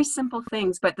receptacles, very simple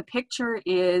things. But the picture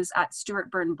is at Stuart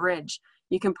Burn Bridge.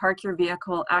 You can park your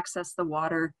vehicle, access the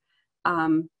water.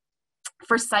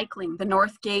 For cycling, the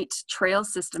Northgate Trail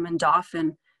System in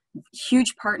Dauphin,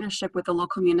 huge partnership with the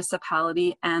local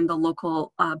municipality and the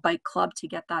local bike club to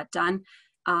get that done.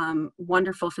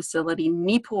 Wonderful facility.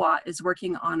 Nipawa is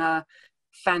working on a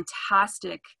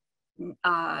fantastic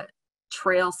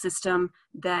trail system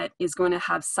that is going to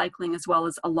have cycling as well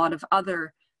as a lot of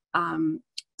other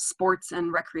sports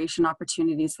and recreation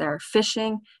opportunities there.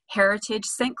 Fishing, heritage.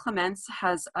 St. Clements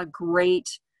has a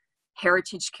great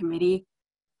heritage committee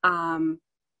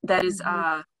that is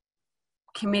a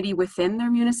committee within their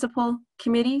municipal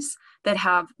committees that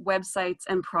have websites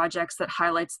and projects that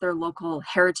highlights their local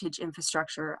heritage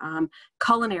infrastructure.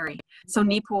 Culinary. So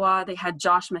Nipawa, they had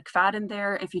Josh McFadden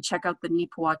there. If you check out the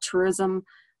Nipawa Tourism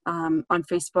on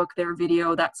Facebook, their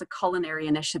video, that's a culinary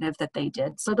initiative that they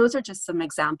did. So those are just some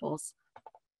examples.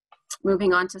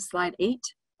 Moving on to slide 8.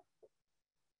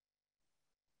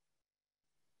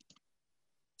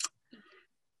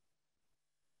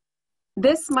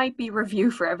 This might be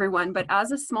review for everyone, but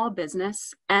as a small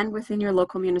business and within your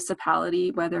local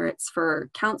municipality, whether it's for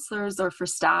counselors or for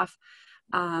staff,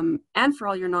 and for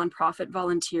all your nonprofit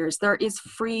volunteers, there is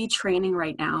free training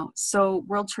right now. So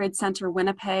World Trade Center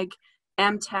Winnipeg,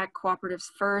 MTech, Cooperatives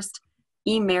First,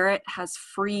 eMerit has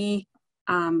free,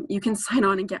 you can sign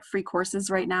on and get free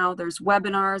courses right now. There's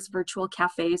webinars, virtual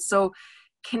cafes. So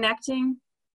connecting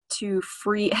to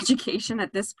free education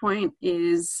at this point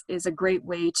is a great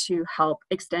way to help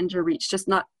extend your reach, just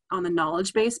not on the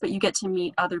knowledge base, but you get to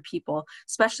meet other people,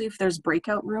 especially if there's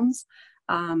breakout rooms,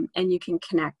 and you can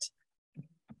connect.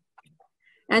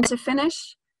 And to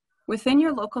finish, within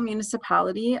your local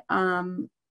municipality,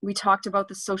 we talked about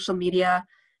the social media,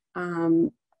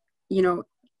 you know,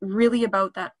 really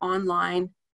about that online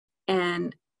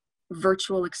and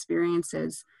virtual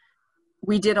experiences.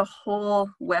 We did a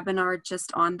whole webinar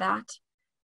just on that,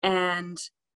 and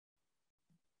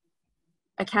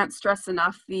I can't stress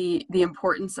enough the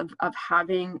importance of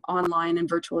having online and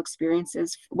virtual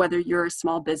experiences, whether you're a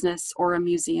small business or a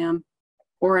museum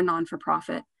or a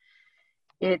non-for-profit.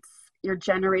 You're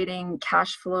generating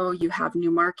cash flow, you have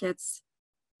new markets,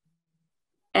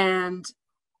 and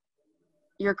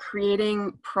you're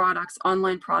creating products,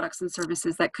 online products and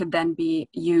services that could then be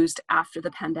used after the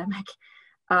pandemic.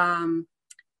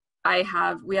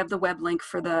 We have the web link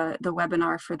for the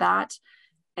webinar for that,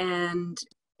 and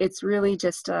it's really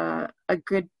just a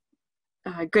good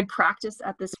practice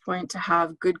at this point to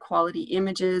have good quality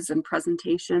images and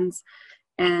presentations.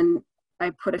 And I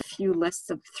put a few lists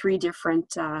of three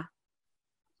different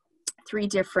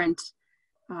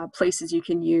places you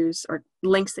can use, or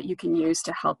links that you can use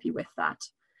to help you with that.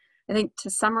 I think to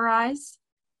summarize,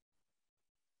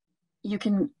 you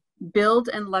can build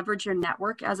and leverage your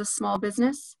network as a small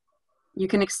business. You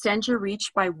can extend your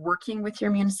reach by working with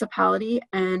your municipality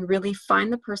and really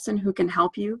find the person who can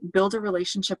help you, build a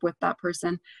relationship with that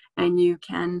person, and you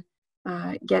can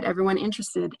get everyone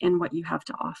interested in what you have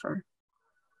to offer.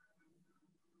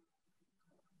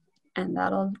 And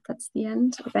that's the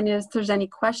end. If there's any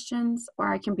questions,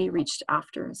 or I can be reached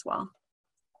after as well.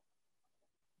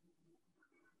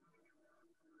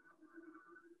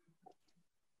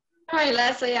 All right,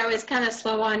 Leslie, I was kind of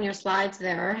slow on your slides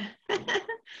there.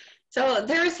 So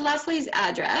there's Leslie's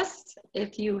address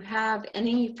if you have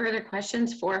any further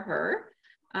questions for her.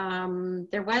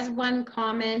 There was one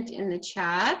comment in the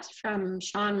chat from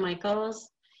Sean Michaels.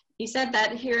 he said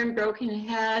that here in Broken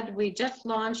Head, we just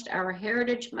launched our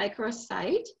Heritage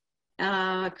microsite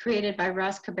created by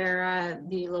Russ Cabrera,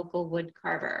 the local wood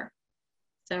carver.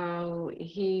 So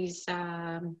he's,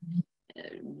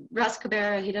 Russ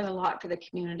Cabrera, he does a lot for the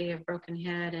community of Broken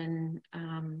Head and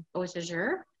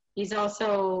Beausejour. He's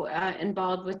also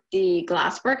involved with the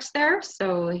glassworks there.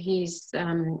 So he's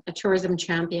a tourism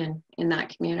champion in that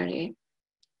community.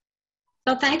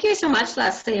 So thank you so much,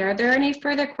 Leslie. Are there any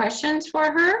further questions for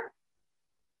her?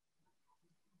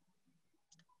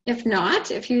 If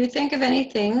not, if you think of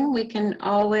anything, we can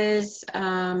always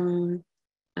ask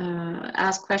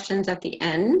questions at the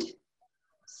end.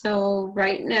 So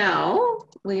right now,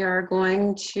 we are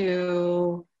going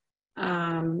to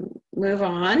move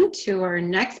on to our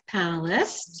next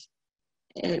panelist,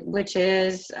 which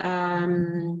is,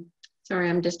 sorry,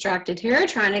 I'm distracted here,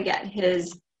 trying to get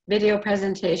his video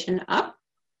presentation up.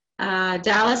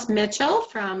 Dallas Mitchell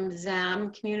from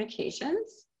ZAM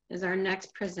Communications is our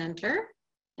next presenter.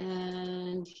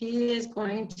 And he is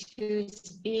going to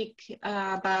speak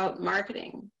about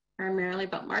marketing, primarily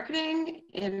about marketing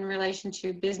in relation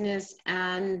to business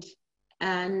and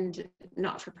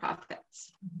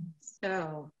not-for-profits.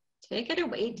 So take it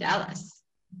away, Dallas.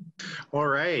 All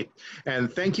right.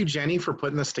 And thank you, Jenny, for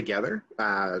putting this together.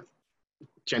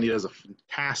 Jenny does a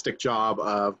fantastic job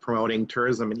of promoting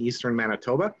tourism in Eastern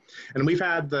Manitoba. And we've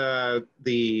had the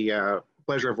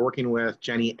pleasure of working with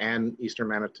Jenny and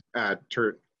Eastman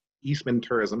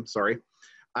Tourism, for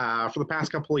the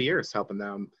past couple of years, helping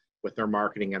them with their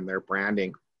marketing and their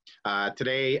branding.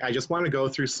 Today, I just want to go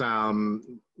through some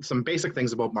basic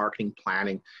things about marketing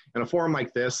planning. In a forum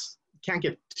like this, can't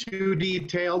get too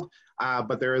detailed,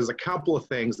 but there is a couple of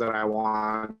things that I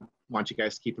want you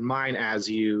guys to keep in mind as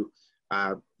you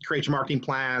create your marketing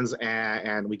plans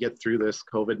and we get through this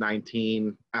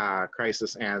COVID-19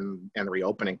 crisis and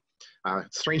reopening.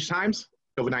 Strange times.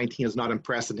 COVID-19 is not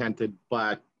unprecedented,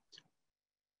 but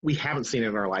we haven't seen it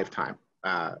in our lifetime,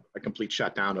 a complete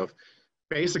shutdown of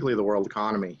basically the world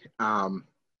economy.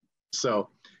 So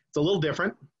it's a little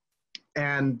different.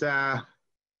 And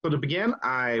so to begin,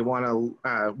 we'll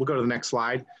go to the next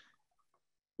slide.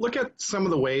 Look at some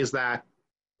of the ways that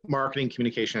marketing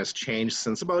communication has changed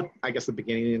since about, I guess, the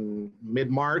beginning in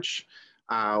mid-March,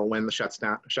 when the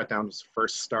shutdowns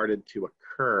first started to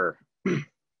occur.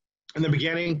 In the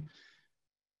beginning,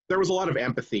 there was a lot of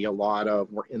empathy, a lot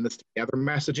of we're in this together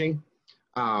messaging.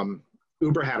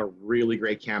 Uber had a really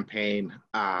great campaign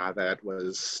that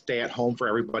was stay at home for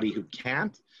everybody who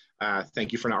can't.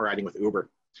 Thank you for not riding with Uber.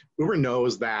 Uber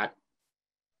knows that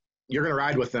you're going to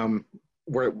ride with them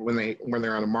when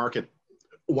they're on the market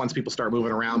once people start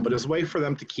moving around, but it's a way for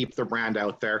them to keep their brand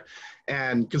out there.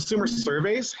 And consumer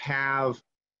surveys have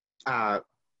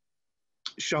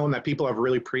shown that people have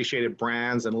really appreciated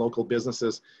brands and local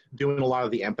businesses doing a lot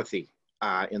of the empathy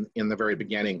in the very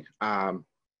beginning.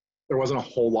 There wasn't a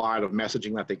whole lot of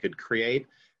messaging that they could create,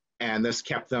 and this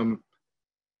kept them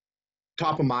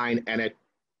top of mind, and it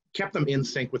kept them in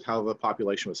sync with how the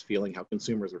population was feeling, how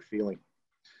consumers were feeling.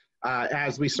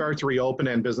 As we started to reopen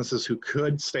and businesses who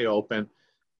could stay open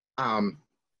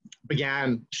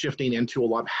began shifting into a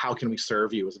lot of how can we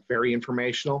serve you. It was very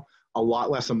informational, a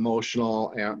lot less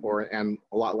emotional, and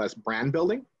a lot less brand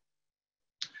building.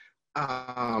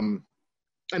 And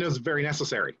it was very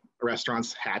necessary.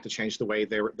 Restaurants had to change the way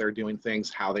they're doing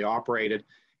things, how they operated,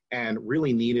 and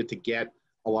really needed to get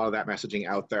a lot of that messaging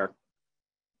out there.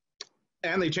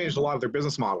 And they changed a lot of their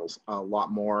business models, a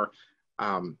lot more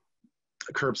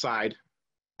curbside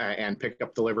and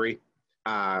pickup delivery.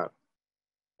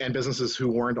 And businesses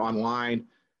who weren't online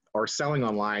or selling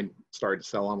online started to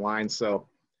sell online. So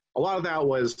a lot of that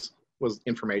was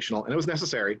informational, and it was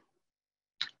necessary.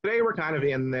 Today we're kind of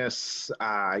in this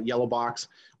yellow box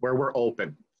where we're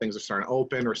open. Things are starting to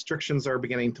open, restrictions are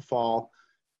beginning to fall,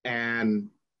 and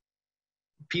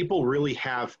people really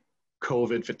have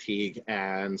COVID fatigue,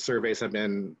 and surveys I've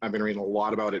been reading a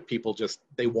lot about it. People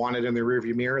they want it in their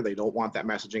rearview mirror. They don't want that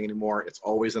messaging anymore. It's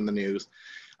always in the news.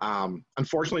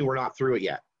 Unfortunately, we're not through it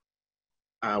yet.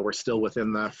 We're still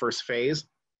within the first phase,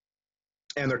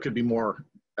 and there could be more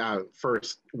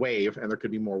first wave, and there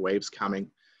could be more waves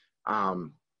coming.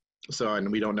 And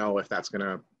we don't know if that's going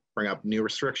to bring up new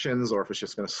restrictions or if it's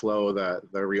just going to slow the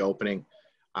reopening.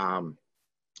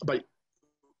 But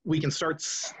we can start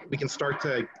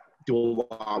to do a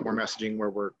lot more messaging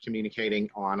where we're communicating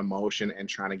on emotion and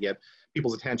trying to get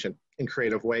people's attention in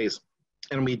creative ways.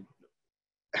 And we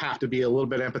have to be a little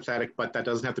bit empathetic, but that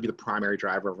doesn't have to be the primary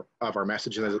driver of our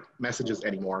messages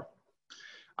anymore.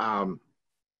 I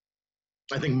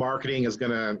think marketing is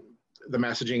going to the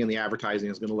messaging and the advertising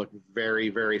is going to look very,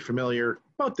 very familiar.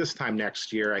 About this time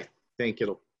next year, I think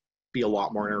it'll be a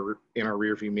lot more in our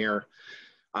rearview mirror.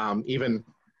 Even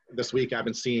this week, I've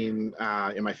been seeing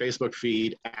in my Facebook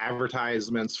feed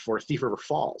advertisements for Thief River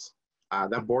Falls.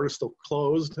 That border is still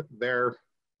closed. They're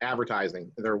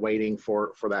advertising. They're waiting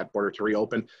for that border to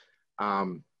reopen.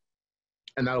 And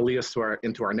that'll lead us to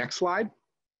into our next slide.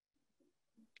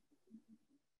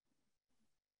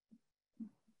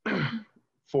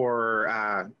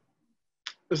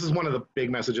 This is one of the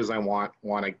big messages I want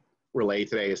to relay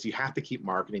today is you have to keep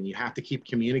marketing. You have to keep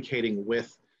communicating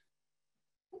with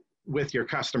your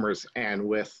customers and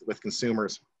with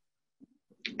consumers.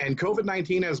 And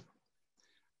COVID-19 has,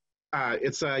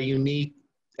 it's a unique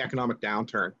economic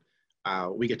downturn.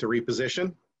 We get to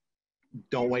reposition.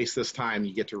 Don't waste this time.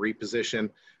 You get to reposition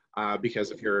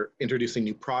because if you're introducing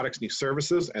new products, new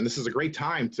services, and this is a great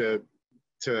time to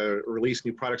release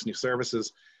new products, new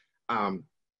services.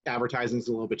 Advertising is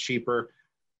a little bit cheaper.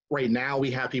 Right now,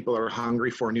 we have people that are hungry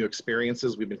for new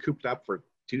experiences. We've been cooped up for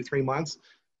 2 to 3 months.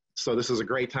 So this is a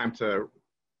great time to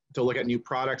look at new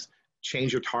products,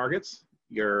 change your targets.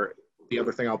 The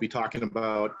other thing I'll be talking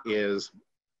about is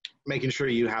making sure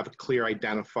you have clear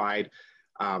identified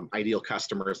ideal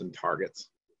customers and targets.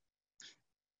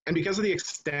 And because of the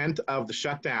extent of the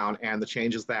shutdown and the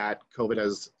changes that COVID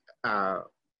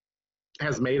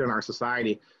has made in our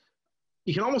society,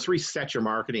 you can almost reset your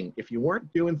marketing. If you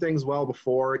weren't doing things well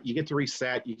before, you get to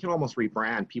reset. You can almost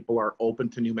rebrand. People are open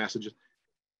to new messages,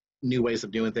 new ways of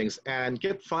doing things, and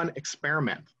get fun,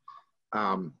 experiment.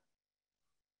 And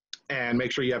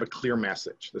make sure you have a clear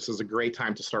message. This is a great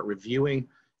time to start reviewing,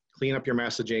 clean up your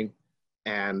messaging,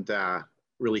 and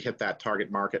really hit that target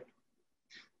market.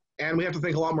 And we have to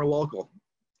think a lot more local.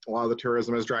 A lot of the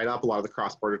tourism has dried up. A lot of the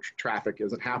cross-border traffic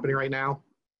isn't happening right now.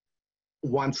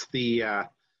 Once the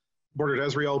border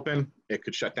does reopen, it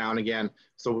could shut down again.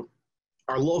 So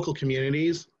our local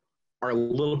communities are a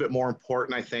little bit more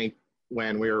important, I think,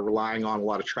 when we're relying on a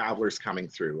lot of travelers coming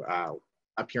through.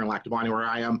 Up here in Lac Du Bonnet, where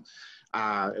I am,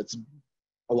 it's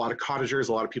a lot of cottagers,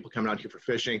 a lot of people coming out here for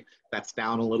fishing. That's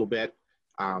down a little bit.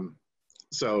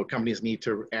 So companies need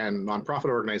to, and nonprofit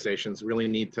organizations really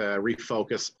need to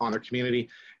refocus on their community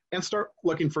and start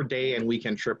looking for day and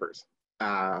weekend trippers.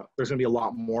 There's going to be a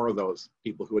lot more of those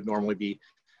people who would normally be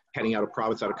heading out of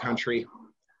province, out of country.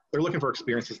 They're looking for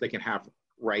experiences they can have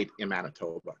right in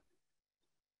Manitoba.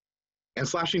 And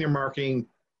slashing your marketing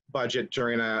budget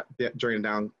during a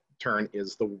downturn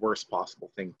is the worst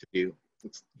possible thing to do.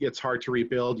 It's hard to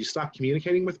rebuild. You stop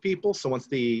communicating with people. So once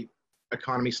the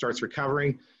economy starts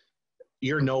recovering,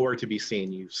 you're nowhere to be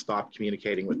seen. You stop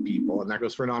communicating with people. And that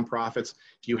goes for nonprofits.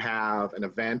 If you have an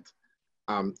event,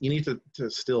 you need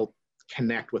to still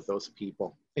connect with those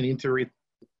people. You need to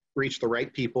reach the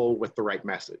right people with the right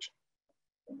message.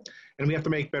 And we have to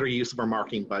make better use of our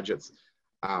marketing budgets.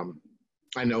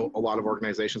 I know a lot of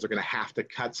organizations are going to have to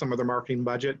cut some of their marketing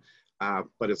budget,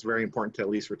 but it's very important to at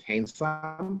least retain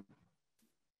some.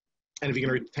 And if you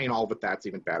can retain all of it, that's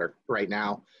even better. Right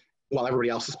now, while everybody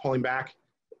else is pulling back,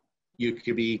 you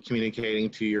could be communicating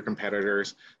to your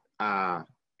competitors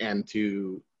and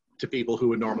to people who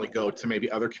would normally go to maybe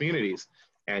other communities,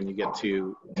 and you get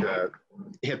to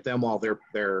hit them while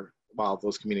while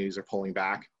those communities are pulling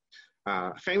back.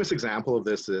 A famous example of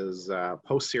this is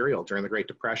Post Cereal during the Great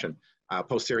Depression.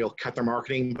 Post Cereal cut their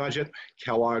marketing budget.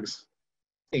 Kellogg's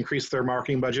increased their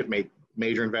marketing budget, made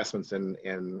major investments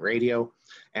in radio,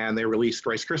 and they released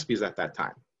Rice Krispies at that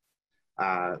time.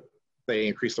 They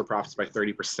increased their profits by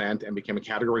 30% and became a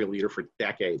category leader for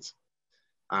decades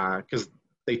because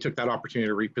they took that opportunity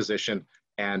to reposition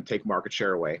and take market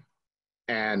share away.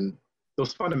 And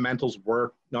those fundamentals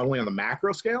work not only on the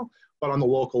macro scale, but on the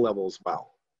local level as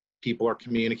well. People are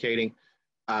communicating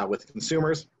with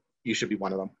consumers. You should be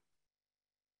one of them.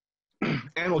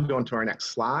 And we'll go into our next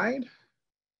slide.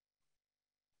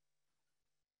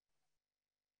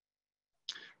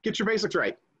 Get your basics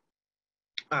right.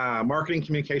 Marketing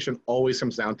communication always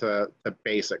comes down to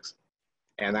basics,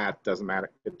 and that doesn't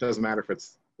matter. It doesn't matter if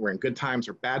we're in good times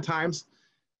or bad times.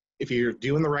 If you're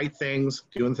doing the right things,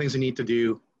 doing the things you need to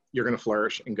do, you're going to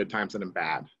flourish in good times and in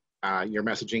bad. Your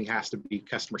messaging has to be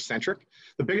customer centric.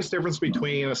 The biggest difference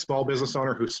between a small business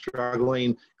owner who's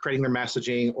struggling creating their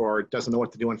messaging or doesn't know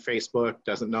what to do on Facebook,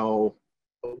 doesn't know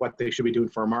what they should be doing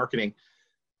for marketing,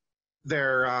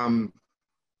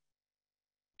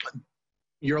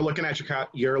 you're looking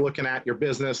at your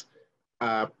business,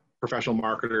 professional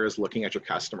marketers looking at your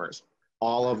customers.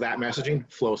 All of that messaging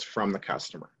flows from the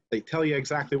customer. They tell you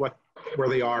exactly where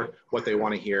they are, what they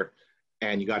want to hear,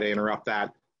 and you got to interrupt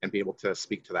that and be able to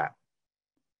speak to that.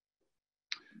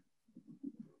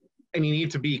 And you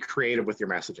need to be creative with your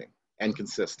messaging and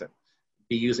consistent.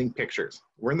 Be using pictures.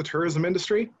 We're in the tourism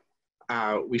industry.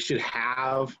 We should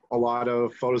have a lot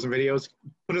of photos and videos.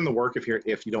 Put in the work if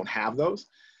you don't have those.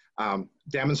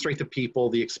 Demonstrate to people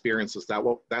the experiences.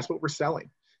 That's what we're selling,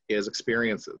 is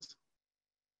experiences.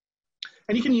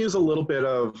 And you can use a little bit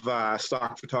of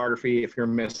stock photography if you're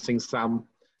missing some.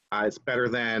 It's better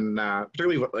than,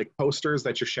 particularly like posters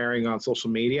that you're sharing on social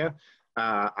media.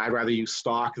 I'd rather use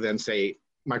stock than, say,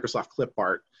 Microsoft clip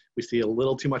art. We see a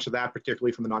little too much of that,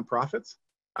 particularly from the nonprofits.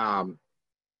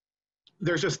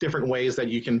 There's just different ways that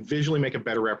you can visually make a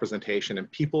better representation,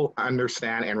 and people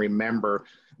understand and remember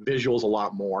visuals a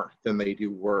lot more than they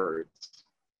do words.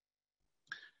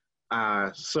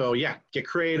 So yeah, get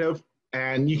creative,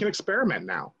 and you can experiment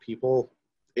now. People,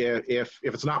 if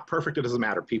it's not perfect, it doesn't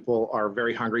matter. People are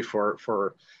very hungry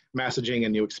for messaging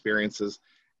and new experiences,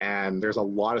 and there's a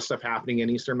lot of stuff happening in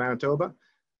Eastern Manitoba.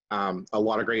 A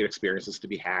lot of great experiences to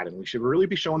be had, and we should really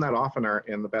be showing that off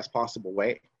in the best possible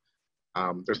way.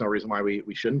 There's no reason why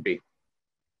we shouldn't be.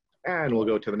 And we'll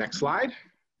go to the next slide.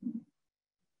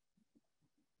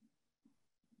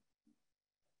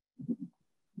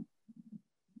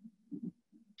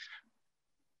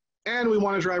 And we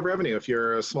want to drive revenue. If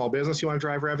you're a small business, you want to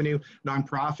drive revenue.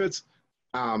 Nonprofits,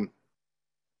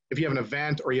 if you have an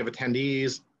event or you have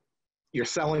attendees, you're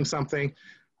selling something,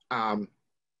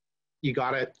 you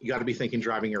gotta be thinking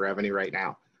driving your revenue right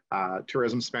now.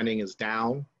 Tourism spending is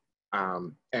down,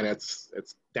 and it's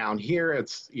down here.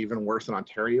 It's even worse in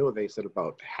Ontario. They said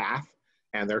about half,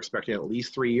 and they're expecting at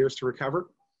least 3 years to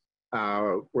recover. We're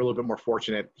a little bit more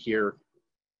fortunate here.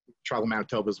 Travel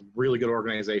Manitoba is a really good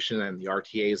organization, and the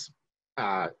RTAs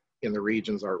in the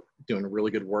regions are doing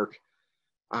really good work.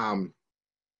 So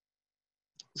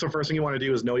first thing you want to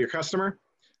do is know your customer.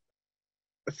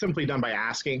 It's simply done by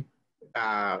asking.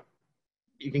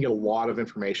 You can get a lot of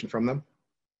information from them.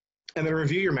 And then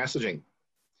review your messaging.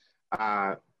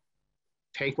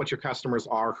 Take what your customers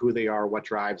are, who they are, what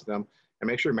drives them, and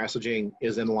make sure messaging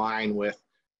is in line with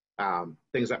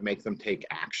things that make them take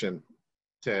action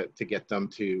to get them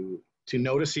to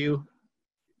notice you.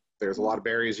 There's a lot of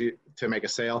barriers to make a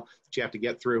sale that you have to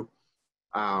get through.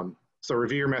 So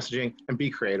review your messaging and be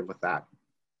creative with that.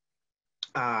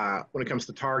 When it comes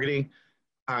to targeting,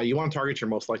 you want to target your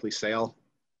most likely sale.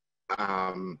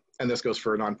 And this goes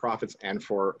for nonprofits and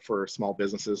for small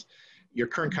businesses. Your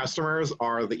current customers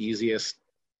are the easiest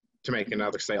to make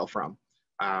another sale from.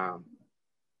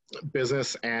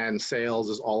 Business and sales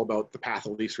is all about the path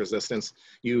of least resistance.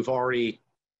 You've already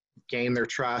gained their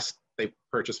trust. They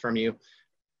purchase from you.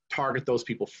 Target those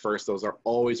people first. Those are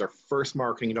always our first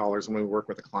marketing dollars when we work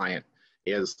with a client,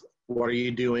 is what are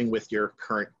you doing with your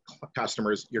current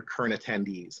customers, your current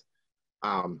attendees?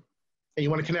 And you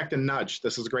want to connect and nudge.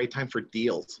 This is a great time for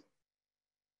deals.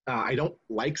 I don't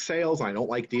like sales, and I don't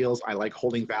like deals. I like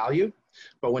holding value.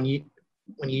 But when you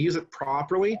use it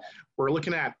properly, we're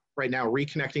looking at right now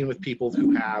reconnecting with people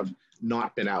who have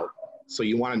not been out. So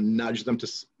you want to nudge them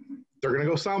to, they're going to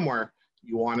go somewhere.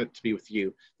 You want it to be with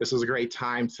you. This is a great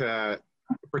time to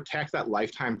protect that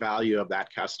lifetime value of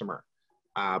that customer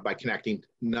by connecting,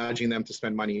 nudging them to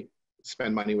spend money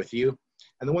with you.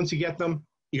 And then once you get them,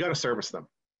 you got to service them.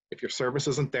 If your service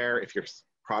isn't there, if your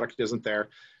product isn't there,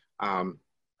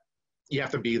 you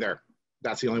have to be there.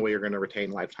 That's the only way you're going to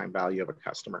retain lifetime value of a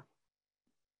customer.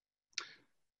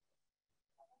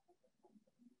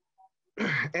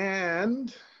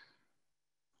 And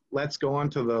let's go on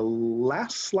to the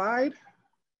last slide.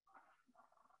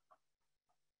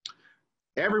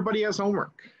 Everybody has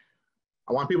homework.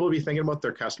 I want people to be thinking about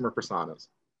their customer personas.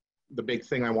 The big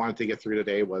thing I wanted to get through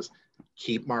today was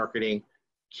keep marketing,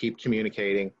 keep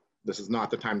communicating. This is not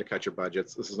the time to cut your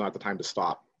budgets. This is not the time to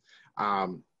stop.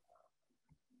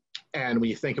 And when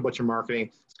you think about your marketing,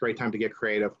 it's a great time to get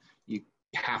creative. You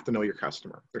have to know your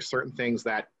customer. There's certain things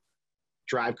that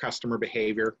drive customer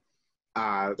behavior.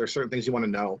 There's certain things you want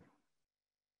to know.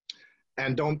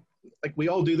 And don't, like, we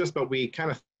all do this, but we kind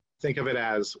of think of it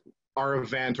as our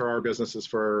event or our business is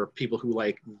for people who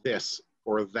like this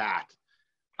or that.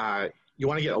 You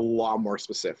want to get a lot more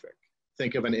specific.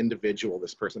 Think of an individual.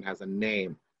 This person has a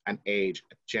name, an age,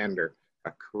 a gender,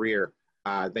 a career.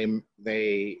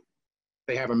 They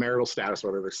have a marital status,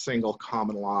 whether they're single,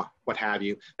 common law, what have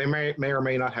you. They may or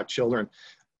may not have children.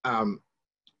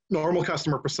 Normal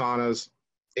customer personas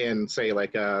in, say,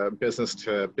 like a business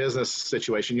to business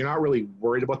situation, you're not really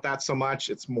worried about that so much.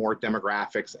 It's more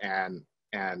demographics and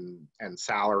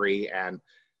salary and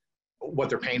what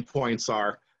their pain points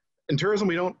are. In tourism,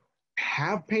 we don't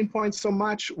have pain points so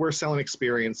much. We're selling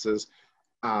experiences,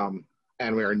 and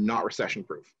we are not recession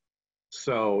proof.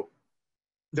 So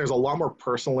there's a lot more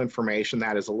personal information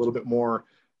that is a little bit more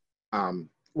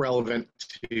relevant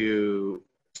to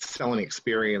selling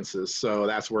experiences. So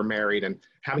that's where married and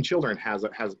having children has a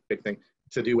big thing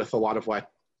to do with a lot of what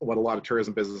a lot of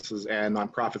tourism businesses and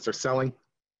nonprofits are selling.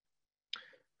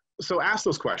 So ask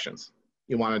those questions.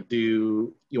 You want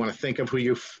to think of who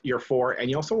you're for, and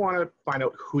you also want to find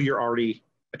out who you're already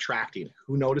attracting,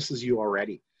 who notices you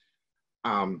already.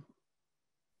 And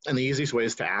the easiest way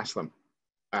is to ask them.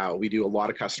 We do a lot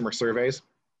of customer surveys,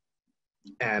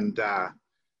 and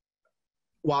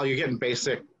while you're getting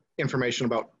basic information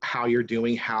about how you're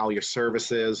doing, how your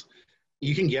service is,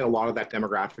 you can get a lot of that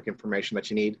demographic information that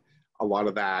you need, a lot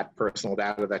of that personal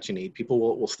data that you need. People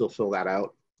will still fill that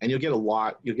out, and you'll get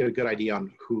a good idea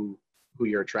on who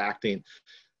you're attracting.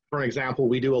 For an example,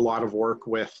 we do a lot of work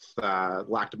with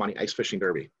Lac du Bonnet Ice Fishing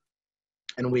Derby,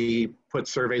 and we put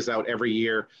surveys out every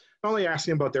year, not only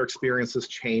asking about their experiences,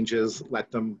 changes,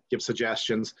 let them give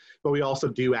suggestions, but we also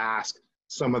do ask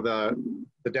some of the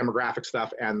demographic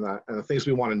stuff and the things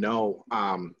we want to know.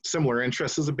 Similar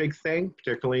interests is a big thing,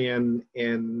 particularly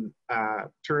in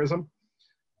tourism.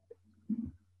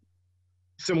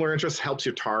 Similar interests helps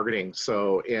your targeting.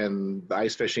 So in the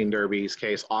ice fishing derby's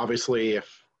case, obviously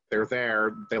if they're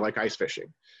there, they like ice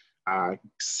fishing.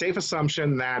 Safe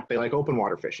assumption that they like open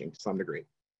water fishing to some degree.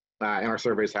 And our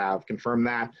surveys have confirmed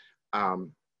that.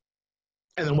 And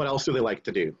then what else do they like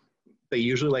to do? They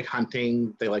usually like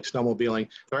hunting, they like snowmobiling,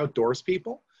 they're outdoors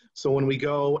people. So when we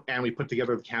go and we put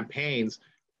together the campaigns,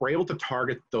 we're able to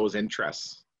target those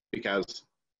interests because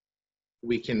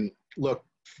we can look,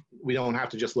 we don't have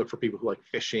to just look for people who like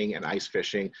fishing and ice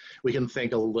fishing. We can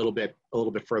think a little bit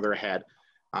further ahead.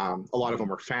 A lot of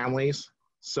them are families,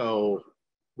 so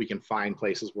we can find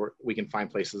places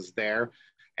there.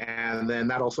 And then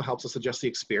that also helps us adjust the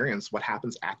experience, what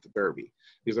happens at the Derby.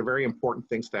 These are very important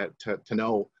things to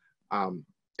know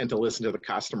and to listen to the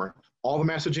customer. All the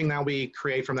messaging that we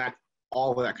create from that,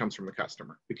 all of that comes from the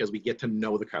customer because we get to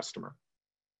know the customer.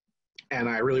 And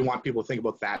I really want people to think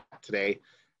about that today.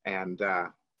 And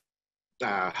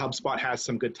HubSpot has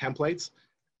some good templates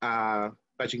that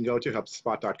you can go to,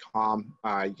 HubSpot.com.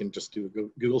 You can just do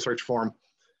a Google search for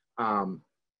them.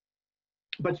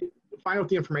 But find out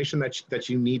the information that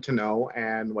you need to know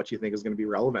and what you think is going to be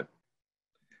relevant.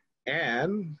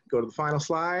 And go to the final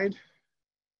slide.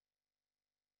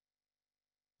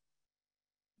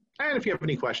 And if you have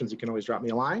any questions, you can always drop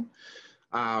me a line.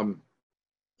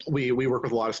 We work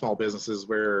with a lot of small businesses.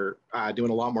 We're doing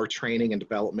a lot more training and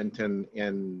development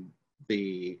in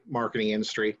the marketing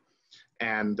industry,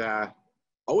 and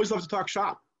always love to talk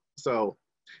shop. So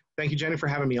thank you, Jenny, for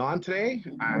having me on today.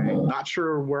 I'm not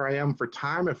sure where I am for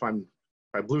time, if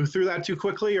I blew through that too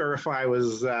quickly or if I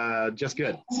was just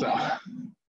good. So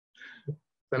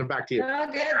send it back to you. Oh,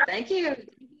 good. Thank you. Thank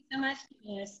you so much.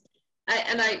 Yes.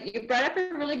 You brought up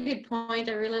a really good point.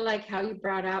 I really like how you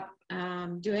brought up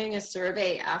doing a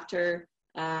survey after,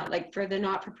 like for the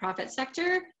not-for-profit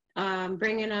sector,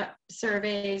 bringing up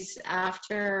surveys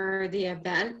after the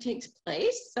event takes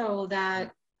place so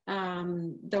that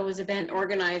those event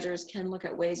organizers can look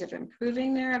at ways of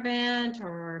improving their event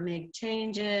or make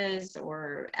changes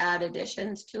or add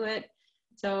additions to it.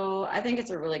 So I think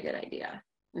it's a really good idea.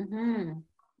 Mm-hmm.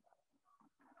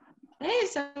 Okay,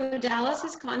 so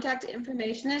Dallas's contact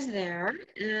information is there.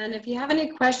 And if you have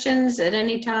any questions at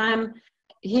any time,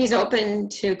 he's open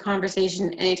to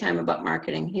conversation anytime about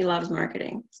marketing. He loves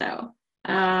marketing. So,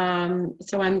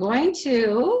 so I'm going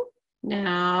to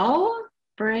now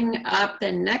bring up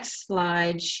the next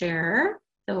slide share.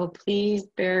 So please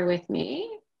bear with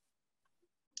me.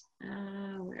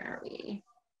 Where are we?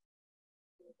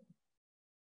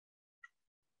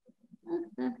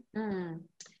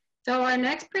 So our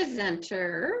next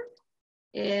presenter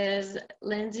is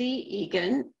Lindsay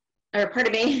Egan, or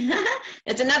pardon me,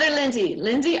 it's another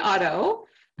Lindsay Otto,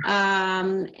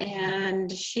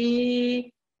 and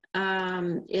she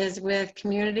is with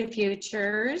Community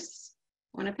Futures,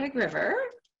 Winnipeg River.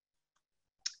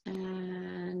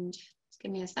 And just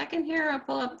give me a second here, I'll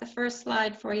pull up the first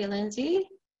slide for you, Lindsay,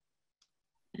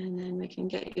 and then we can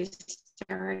get you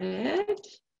started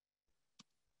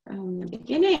from the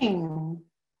beginning.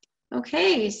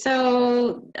 Okay,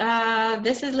 so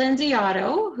this is Lindsay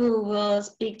Otto, who will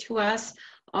speak to us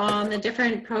on the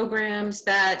different programs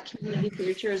that Community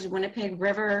Futures Winnipeg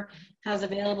River has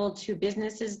available to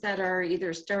businesses that are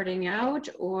either starting out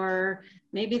or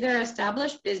maybe they're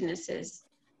established businesses.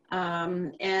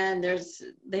 And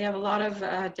they have a lot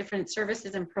of different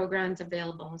services and programs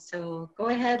available. So go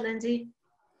ahead, Lindsay.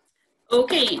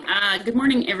 Okay, good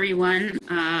morning, everyone.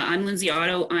 I'm Lindsay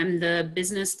Otto. I'm the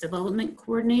Business Development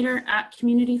Coordinator at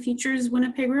Community Futures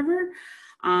Winnipeg River.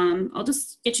 I'll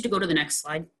just get you to go to the next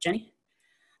slide, Jenny.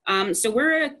 So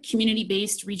we're a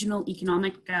community-based regional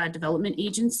economic development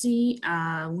agency.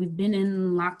 We've been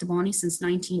in Lac du Bonnet since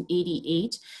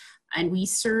 1988, and we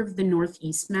serve the North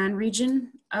Eastman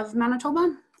region of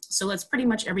Manitoba. So that's pretty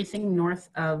much everything north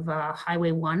of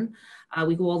Highway 1.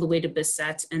 We go all the way to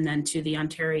Bissett and then to the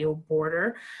Ontario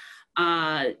border.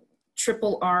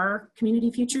 Triple R Community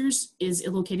Futures is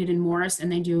located in Morris,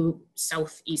 and they do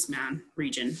South Eastman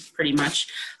region pretty much.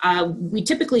 We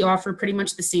typically offer pretty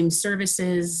much the same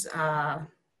services,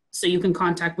 so you can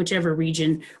contact whichever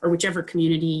region or whichever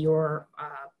community your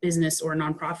business or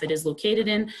nonprofit is located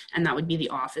in, and that would be the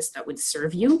office that would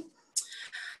serve you.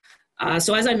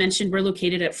 So as I mentioned, we're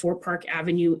located at 4 Park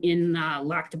Avenue in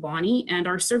Lac du Bonnet, and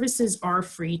our services are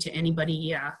free to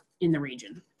anybody in the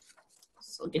region.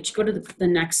 So I'll get you go to the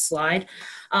next slide.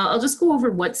 I'll just go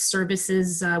over what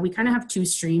services. We kind of have 2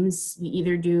 streams. We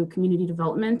either do community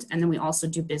development, and then we also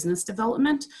do business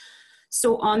development.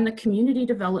 So on the community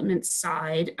development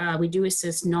side, we do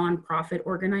assist nonprofit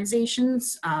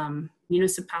organizations,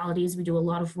 municipalities. We do a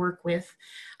lot of work with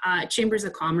chambers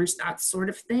of commerce, that sort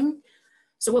of thing.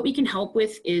 So what we can help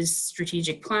with is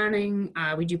strategic planning.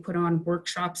 We do put on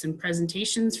workshops and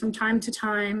presentations from time to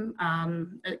time.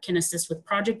 It can assist with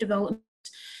project development.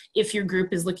 If your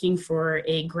group is looking for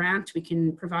a grant, we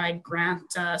can provide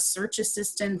grant search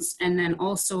assistance. And then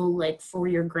also, like, for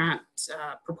your grant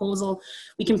proposal,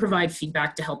 we can provide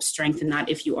feedback to help strengthen that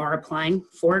if you are applying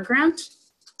for a grant.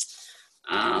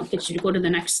 I'll get you to go to the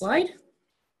next slide.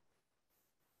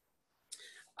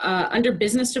 Under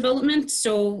business development,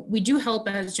 so we do help,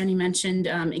 as Jenny mentioned,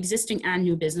 existing and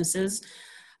new businesses.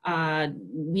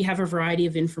 We have a variety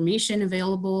of information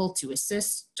available to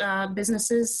assist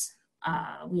businesses.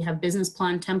 We have business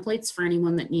plan templates for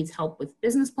anyone that needs help with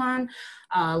business plan.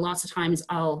 Lots of times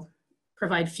I'll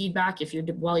provide feedback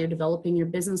while you're developing your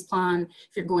business plan.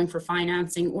 If you're going for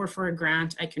financing or for a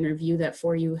grant, I can review that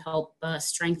for you, help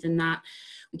strengthen that.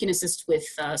 We can assist with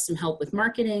some help with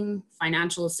marketing,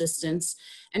 financial assistance.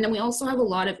 And then we also have a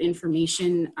lot of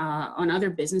information on other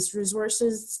business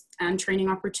resources and training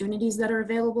opportunities that are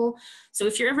available. So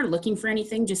if you're ever looking for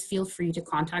anything, just feel free to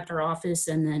contact our office,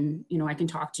 and then, you know, I can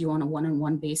talk to you on a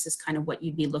one-on-one basis, kind of what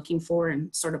you'd be looking for,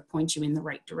 and sort of point you in the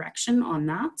right direction on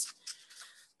that.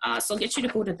 So I'll get you to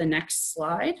go to the next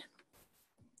slide.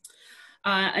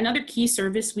 Another key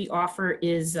service we offer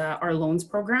is our loans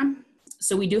program.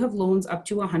 So we do have loans up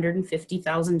to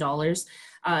 $150,000.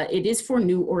 It is for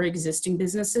new or existing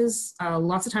businesses.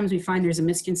 Lots of times we find there's a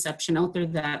misconception out there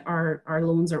that our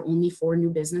loans are only for new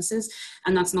businesses,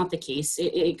 and that's not the case.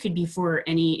 It could be for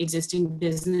any existing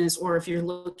business, or if you're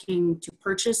looking to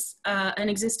purchase an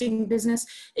existing business,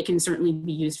 it can certainly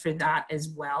be used for that as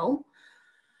well.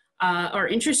 Our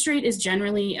interest rate is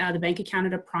generally the Bank of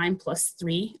Canada Prime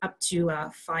 +3 up to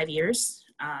 5 years.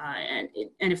 And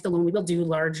if the loan, we will do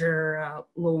larger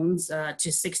loans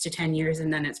to 6 to 10 years,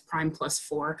 and then it's Prime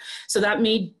 +4. So that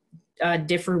may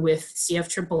differ with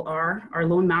CFRRR. Our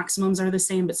loan maximums are the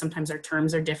same, but sometimes our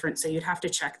terms are different. So you'd have to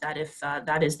check that if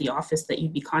that is the office that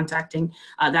you'd be contacting.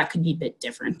 That could be a bit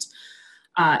different.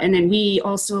 And then we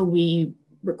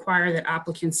require that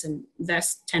applicants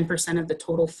invest 10% of the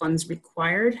total funds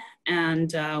required.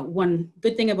 And one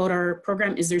good thing about our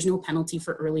program is there's no penalty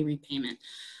for early repayment.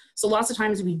 So lots of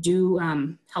times we do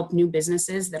help new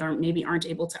businesses that maybe aren't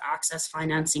able to access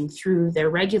financing through their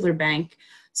regular bank,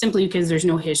 simply because there's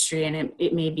no history and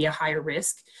it may be a higher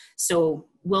risk. So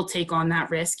we'll take on that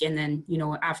risk, and then, you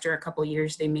know, after a couple of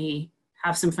years, they may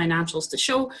have some financials to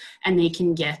show, and they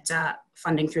can get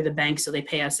funding through the bank, so they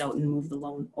pay us out and move the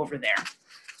loan over there.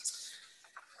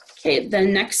 Okay, the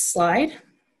next slide.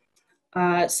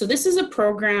 So this is a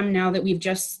program now that we've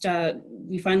just,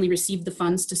 we finally received the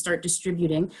funds to start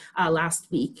distributing last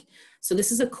week. So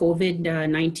this is a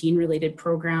COVID-19 related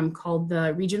program called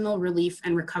the Regional Relief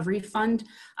and Recovery Fund.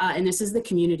 And this is the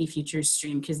Community Futures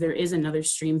stream, because there is another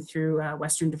stream through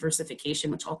Western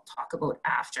Diversification, which I'll talk about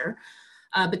after.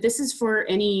 But this is for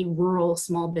any rural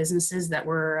small businesses that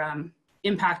were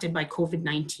impacted by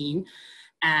COVID-19.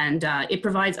 And it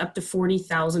provides up to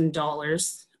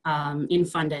 $40,000 in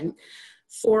funding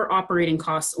for operating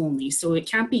costs only. So it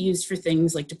can't be used for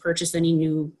things like to purchase any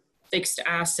new fixed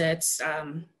assets,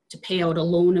 to pay out a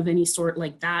loan of any sort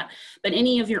like that. But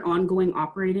any of your ongoing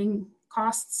operating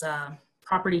costs,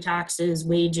 property taxes,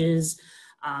 wages,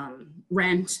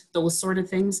 rent, those sort of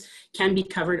things can be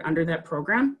covered under that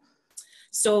program.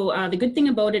 So the good thing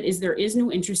about it is there is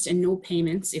no interest and no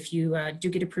payments if you do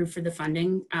get approved for the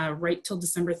funding right till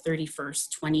December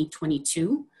 31st,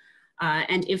 2022.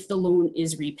 And if the loan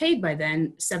is repaid by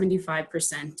then,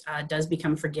 75% does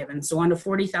become forgiven. So on a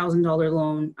 $40,000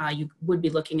 loan, you would be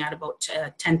looking at about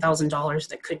 $10,000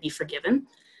 that could be forgiven.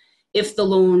 If the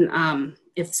loan,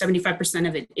 if 75%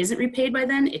 of it isn't repaid by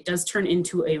then, it does turn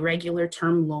into a regular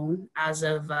term loan as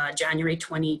of January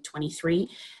 2023,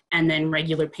 and then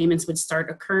regular payments would start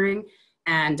occurring,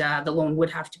 and the loan would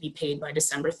have to be paid by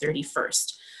December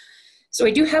 31st. So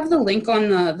I do have the link on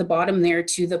the bottom there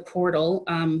to the portal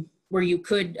where you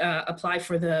could apply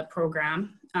for the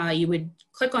program. You would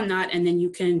click on that, and then you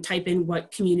can type in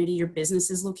what community your business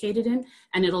is located in,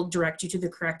 and it'll direct you to the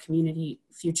correct Community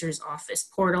Futures Office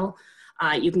portal.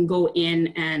 You can go in,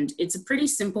 and it's a pretty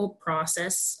simple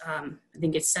process. I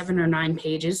think it's 7 or 9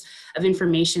 pages of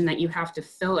information that you have to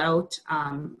fill out,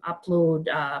 upload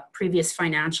previous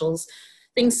financials,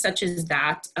 things such as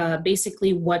that.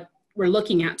 Basically, what we're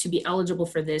looking at to be eligible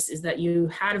for this is that you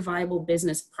had a viable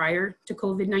business prior to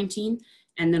COVID-19,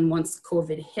 and then once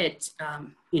COVID hit,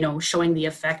 showing the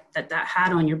effect that that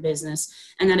had on your business,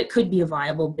 and that it could be a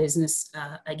viable business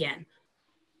again.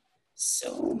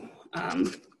 So,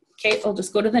 okay, I'll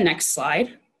just go to the next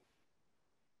slide.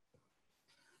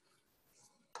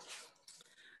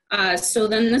 So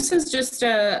then this is just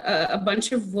a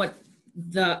bunch of what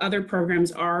the other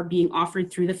programs are being offered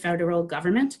through the federal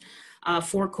government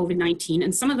for COVID-19.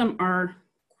 And some of them are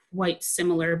quite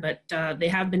similar, but they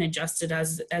have been adjusted.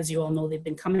 As you all know, they've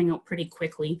been coming out pretty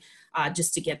quickly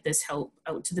just to get this help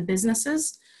out to the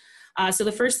businesses. So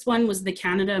the first one was the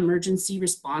Canada Emergency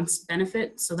Response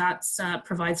Benefit. So that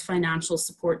provides financial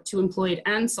support to employed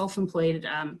and self-employed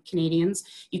Canadians.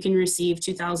 You can receive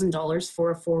 $2,000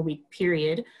 for a 4-week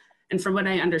period. And from what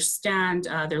I understand,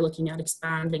 they're looking at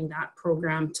expanding that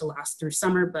program to last through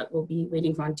summer, but we'll be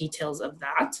waiting on details of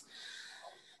that.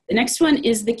 The next one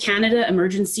is the Canada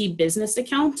Emergency Business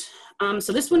Account.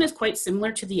 So this one is quite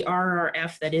similar to the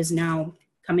RRF that is now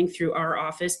coming through our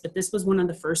office, but this was one of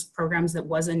the first programs that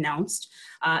was announced.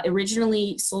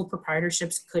 Originally, sole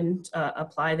proprietorships couldn't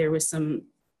apply. There was some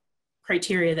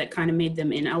criteria that kind of made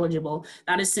them ineligible.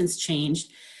 That has since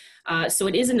changed. So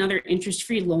it is another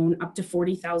interest-free loan up to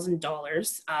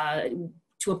 $40,000.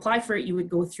 To apply for it, you would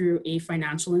go through a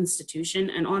financial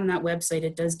institution, and on that website,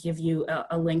 it does give you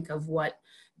a link of what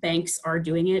banks are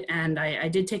doing it, and I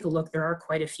did take a look. There are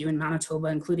quite a few in Manitoba,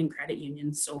 including credit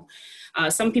unions. So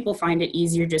some people find it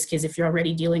easier just because if you're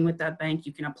already dealing with that bank,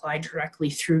 you can apply directly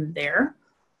through there.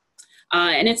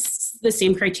 And it's the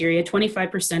same criteria.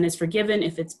 25% is forgiven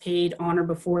if it's paid on or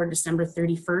before December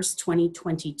 31st,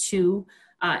 2022,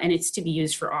 and it's to be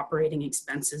used for operating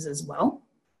expenses as well.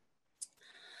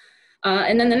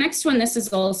 And then the next one, this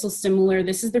is also similar.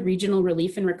 This is the Regional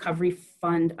Relief and Recovery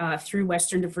Fund through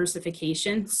Western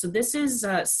Diversification. So this is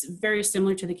very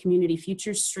similar to the Community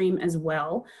Futures stream as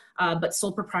well, but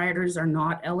sole proprietors are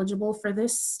not eligible for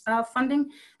this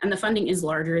funding. And the funding is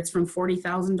larger. It's from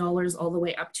 $40,000 all the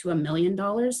way up to $1 million.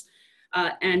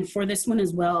 And for this one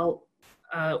as well,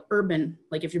 urban,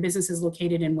 like if your business is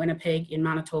located in Winnipeg, in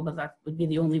Manitoba, that would be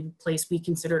the only place we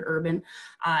consider urban,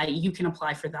 you can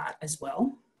apply for that as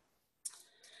well.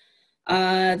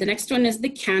 The next one is the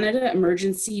Canada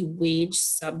Emergency Wage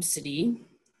Subsidy.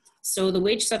 So the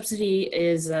wage subsidy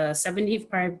is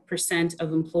 75%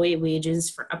 of employee wages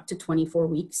for up to 24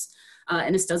 weeks.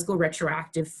 And this does go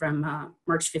retroactive from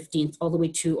March 15th all the way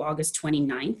to August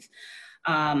 29th.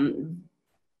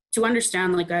 To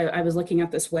understand, like I was looking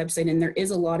at this website, and there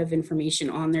is a lot of information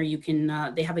on there. You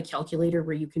can, they have a calculator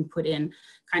where you can put in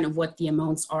kind of what the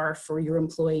amounts are for your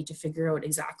employee to figure out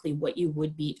exactly what you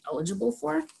would be eligible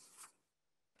for.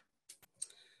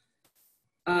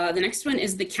 The next one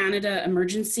is the Canada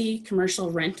Emergency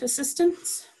Commercial Rent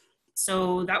Assistance.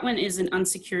 So that one is an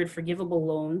unsecured forgivable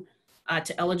loan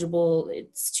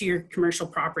it's to your commercial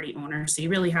property owner. So you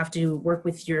really have to work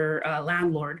with your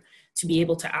landlord to be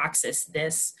able to access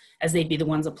this, as they'd be the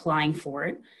ones applying for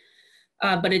it.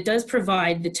 But it does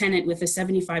provide the tenant with a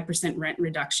 75% rent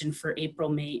reduction for April,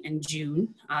 May, and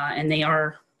June. And they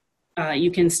are,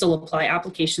 you can still apply.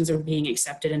 Applications are being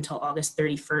accepted until August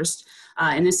 31st.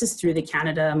 And this is through the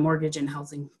Canada Mortgage and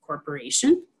Housing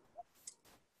Corporation.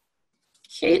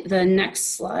 Okay, the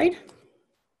next slide.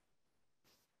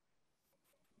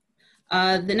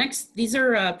 These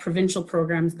are provincial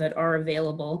programs that are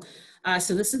available.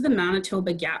 So this is the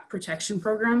Manitoba Gap Protection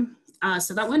Program.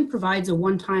 So that one provides a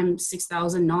one-time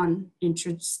 $6,000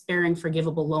 non-interest bearing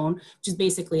forgivable loan, which is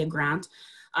basically a grant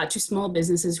to small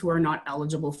businesses who are not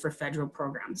eligible for federal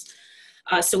programs.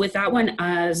 So with that one,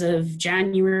 as of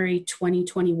January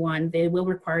 2021, they will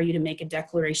require you to make a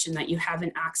declaration that you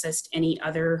haven't accessed any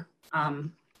other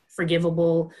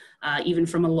forgivable, even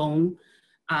from a loan,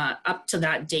 up to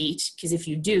that date, because if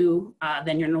you do,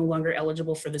 then you're no longer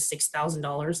eligible for the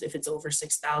 $6,000 if it's over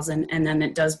 $6,000, and then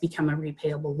it does become a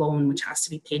repayable loan, which has to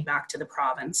be paid back to the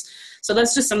province. So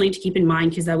that's just something to keep in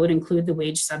mind, because that would include the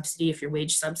wage subsidy. If your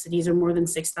wage subsidies are more than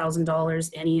 $6,000,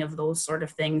 any of those sort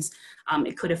of things,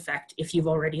 it could affect if you've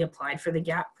already applied for the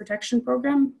GAP protection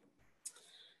program.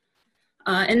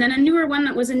 And then a newer one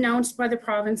that was announced by the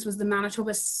province was the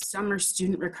Manitoba Summer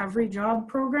Student Recovery Job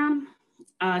Program.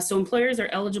 So employers are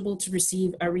eligible to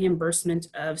receive a reimbursement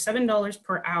of $7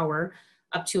 per hour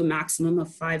up to a maximum of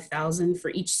 $5,000 for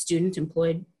each student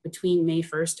employed between May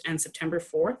 1st and September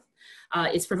 4th.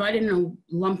 It's provided in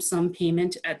a lump sum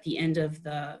payment at the end of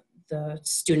the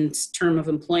student's term of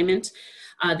employment.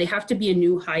 They have to be a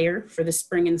new hire for the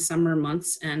spring and summer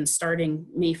months and starting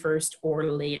May 1st or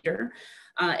later.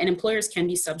 And employers can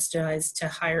be subsidized to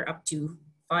hire up to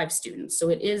 5 students. So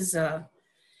it is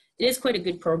quite a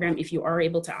good program if you are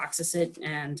able to access it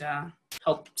and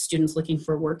help students looking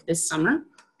for work this summer.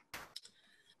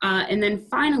 And then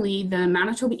finally, the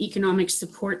Manitoba Economic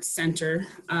Support Center.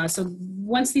 So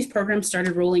once these programs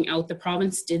started rolling out, the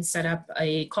province did set up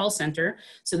a call center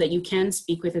so that you can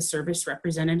speak with a service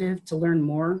representative to learn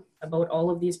more about all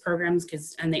of these programs,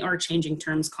 and they are changing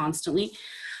terms constantly.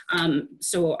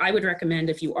 So I would recommend,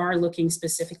 if you are looking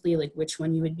specifically like which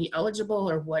one you would be eligible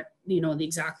or what,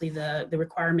 exactly the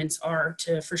requirements are,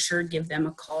 to for sure give them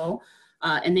a call,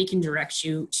 and they can direct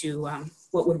you to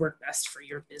what would work best for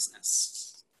your business.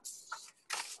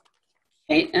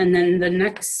 Okay, and then the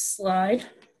next slide,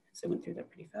 so I went through that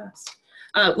pretty fast.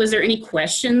 Was there any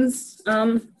questions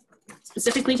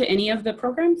specifically to any of the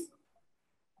programs?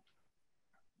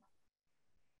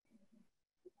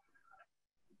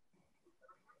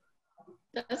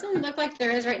 Doesn't look like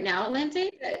there is right now,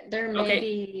 Lindsay. There may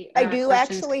be. I do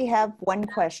questions. actually have one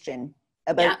question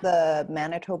about the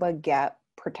Manitoba Gap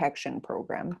Protection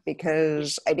Program,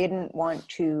 because I didn't want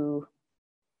to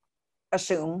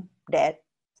assume debt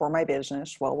for my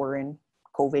business while we're in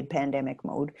COVID pandemic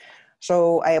mode.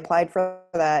 So I applied for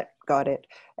that, got it.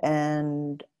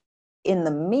 And in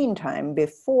the meantime,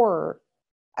 before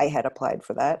I had applied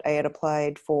for that, I had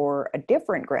applied for a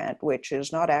different grant, which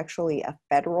is not actually a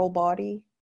federal body.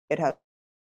 It has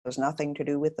nothing to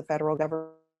do with the federal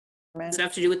government. Does it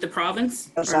have to do with the province?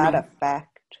 Does that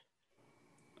affect?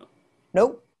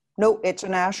 Nope. No, it's a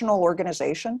national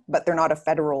organization, but they're not a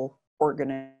federal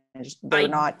organization. They're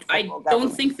not. I don't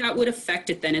think that would affect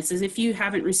it then. It's as if you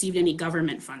haven't received any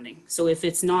government funding. So if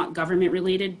it's not government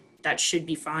related, that should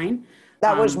be fine.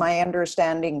 That was my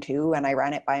understanding too, and I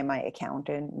ran it by my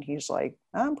accountant, and he's like,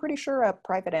 I'm pretty sure a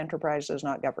private enterprise is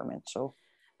not government, so.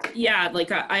 Yeah,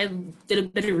 like I did a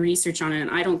bit of research on it, and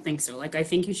I don't think so. Like, I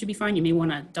think you should be fine. You may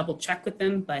want to double check with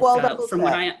them, but from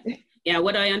what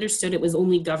I understood, it was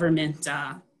only government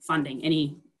funding,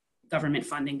 any government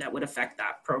funding that would affect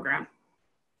that program.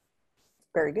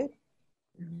 Very good.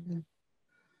 Mm-hmm.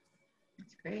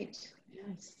 That's great.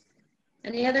 Yes.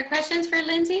 Any other questions for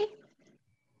Lindsay?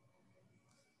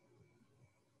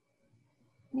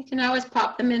 You can always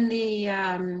pop them in the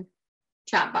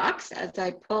chat box as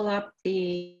I pull up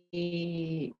the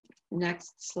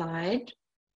next slide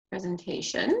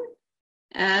presentation.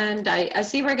 And I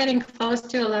see we're getting close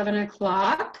to 11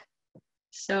 o'clock,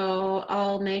 so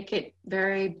I'll make it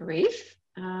very brief.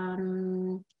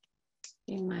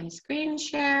 In my screen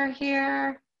share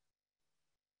here.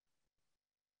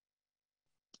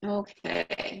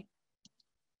 Okay.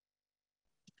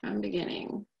 From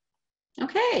beginning.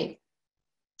 Okay.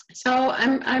 So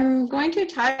I'm going to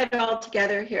tie it all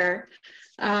together here.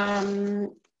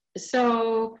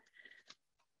 So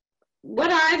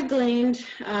what I've gleaned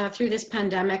through this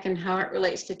pandemic and how it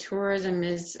relates to tourism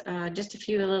is just a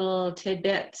few little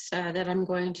tidbits that I'm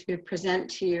going to present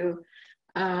to you.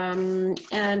 And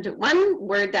one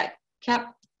word that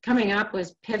kept coming up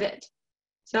was pivot.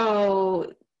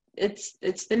 So it's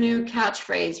the new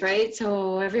catchphrase, right?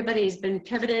 So everybody's been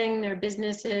pivoting their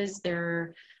businesses,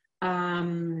 they're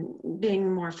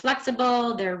being more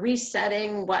flexible, they're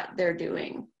resetting what they're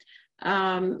doing.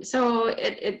 So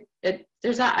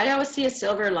I always see a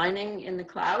silver lining in the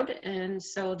cloud, and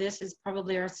so this is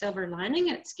probably our silver lining.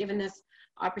 It's given us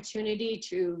opportunity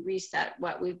to reset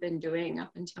what we've been doing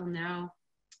up until now.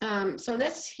 So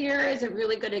this here is a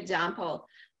really good example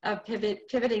of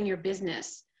pivoting your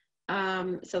business.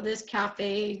 So this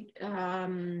cafe,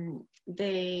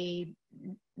 they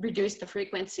reduced the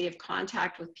frequency of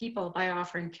contact with people by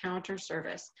offering counter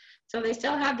service. So they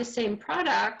still have the same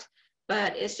product,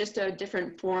 but it's just a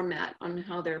different format on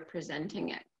how they're presenting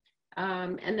it.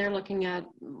 And they're looking at,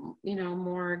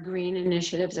 more green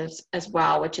initiatives as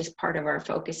well, which is part of our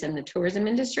focus in the tourism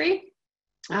industry.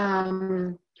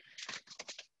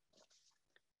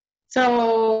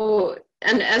 So,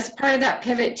 and as part of that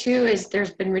pivot too, is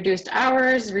there's been reduced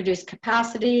hours, reduced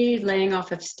capacity, laying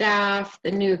off of staff,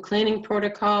 the new cleaning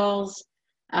protocols,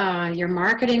 your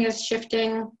marketing is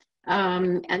shifting,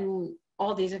 and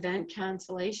all these event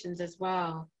cancellations as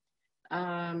well.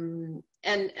 And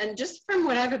just from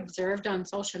what I've observed on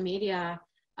social media,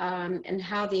 and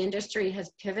how the industry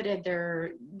has pivoted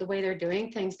the way they're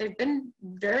doing things, they've been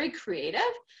very creative.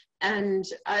 And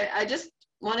I just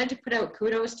wanted to put out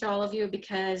kudos to all of you,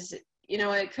 because you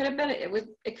know it could have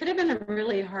been a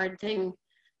really hard thing,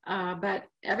 but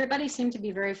everybody seemed to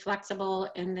be very flexible,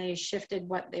 and they shifted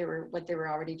what they were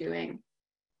already doing.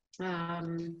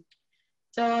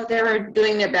 So they were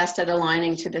doing their best at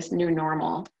aligning to this new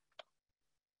normal.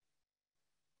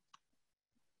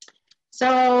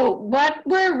 So what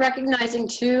we're recognizing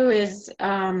too is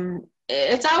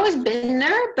it's always been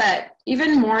there, but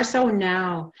even more so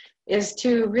now, is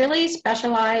to really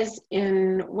specialize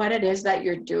in what it is that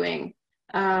you're doing.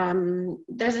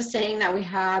 There's a saying that we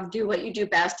have, do what you do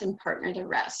best and partner the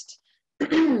rest.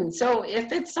 So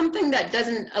if it's something that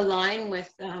doesn't align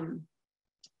with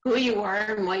who you are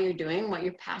and what you're doing, what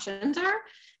your passions are,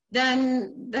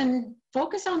 then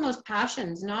focus on those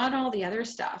passions, not all the other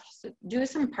stuff. So do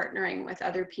some partnering with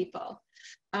other people.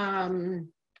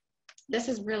 This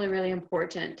is really, really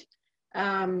important,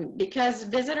 because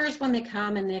visitors, when they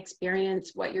come and they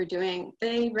experience what you're doing,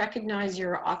 they recognize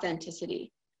your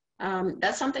authenticity.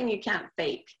 That's something you can't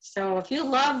fake. So if you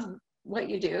love what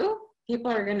you do,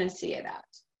 people are going to see that.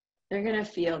 They're going to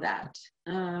feel that.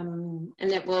 And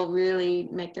it will really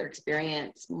make their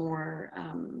experience more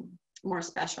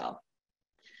special.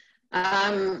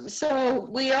 So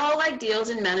we all like deals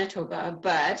in Manitoba,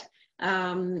 but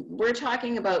we're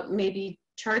talking about maybe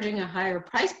charging a higher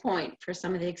price point for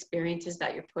some of the experiences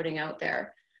that you're putting out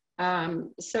there.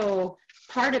 So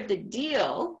part of the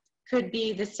deal could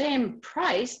be the same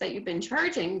price that you've been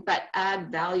charging, but add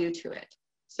value to it.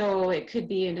 So it could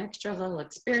be an extra little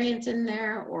experience in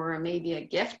there, or maybe a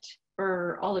gift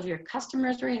for all of your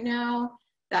customers right now,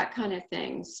 that kind of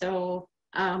thing. So,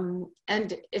 and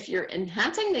if you're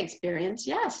enhancing the experience,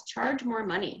 yes, charge more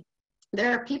money.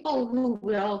 There are people who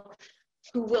will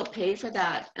pay for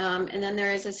that. And then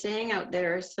there is a saying out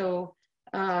there, so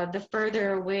the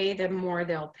further away, the more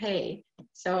they'll pay.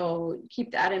 So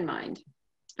keep that in mind.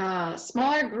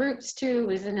 Smaller groups too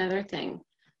is another thing.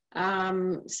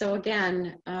 So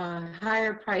again,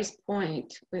 higher price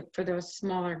point for those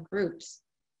smaller groups,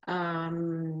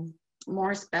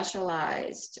 more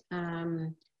specialized,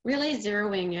 really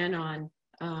zeroing in on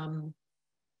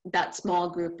that small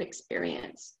group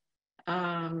experience.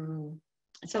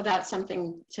 So that's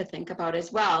something to think about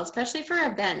as well, especially for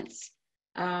events.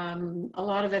 A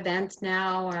lot of events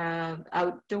now,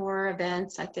 outdoor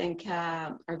events, I think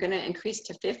are going to increase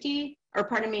to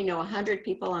 100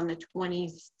 people on the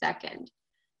 22nd.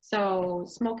 So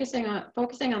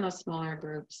focusing on those smaller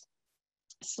groups,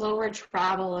 slower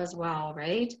travel as well,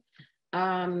 right?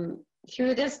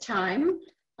 Through this time,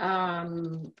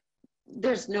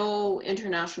 there's no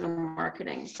international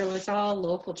marketing. So it's all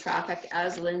local traffic,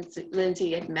 as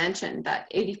Lindsay had mentioned, that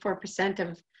 84%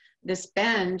 of the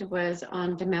spend was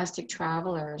on domestic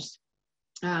travelers.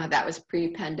 That was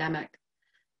pre-pandemic.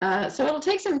 So it'll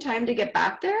take some time to get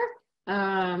back there,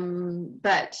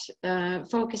 but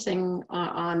focusing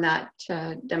on that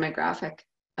demographic.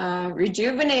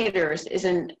 Rejuvenators is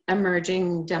an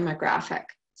emerging demographic.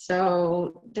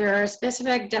 So there are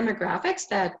specific demographics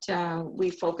that we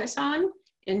focus on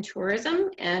in tourism,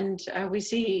 and we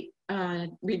see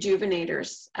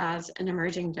rejuvenators as an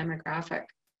emerging demographic.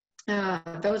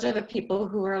 Those are the people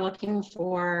who are looking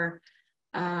for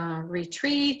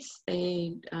retreats.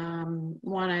 They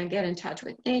want to get in touch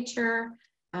with nature.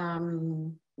 They're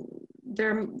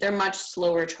much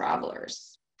slower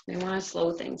travelers. They want to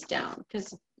slow things down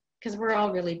because we're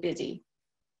all really busy.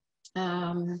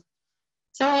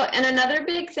 So, and another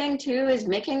big thing too is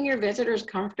making your visitors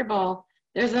comfortable.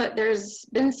 There's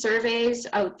been surveys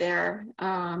out there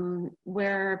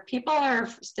where people are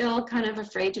still kind of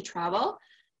afraid to travel,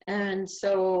 and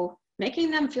so making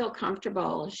them feel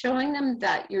comfortable, showing them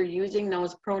that you're using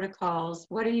those protocols.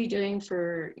 What are you doing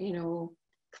for,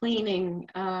 cleaning?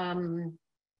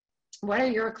 What are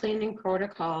your cleaning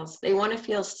protocols? They want to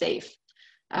feel safe.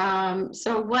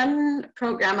 So one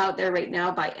program out there right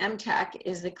now by MTech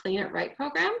is the Clean It Right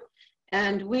program,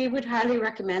 and we would highly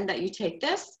recommend that you take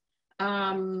this.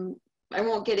 I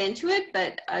won't get into it,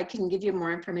 but I can give you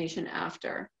more information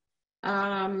after.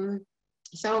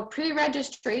 So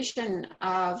pre-registration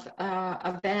of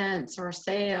events or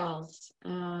sales,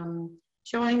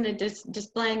 showing the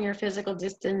displaying your physical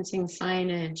distancing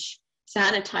signage,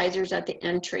 sanitizers at the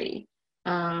entry,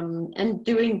 and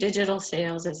doing digital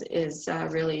sales is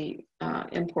really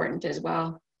important as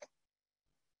well.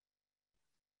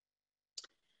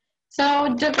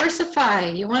 So diversify.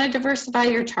 You want to diversify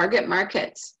your target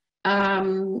markets.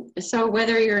 So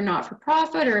whether you're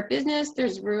not-for-profit or a business,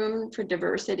 there's room for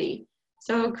diversity.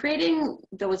 So creating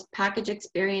those package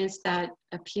experience that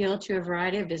appeal to a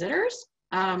variety of visitors,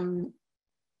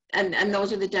 and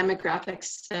those are the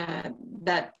demographics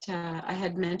that I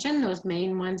had mentioned, those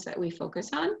main ones that we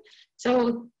focus on.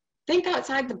 So think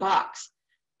outside the box.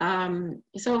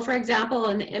 So for example,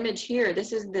 in the image here,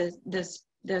 this is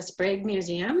the Sprague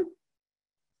Museum,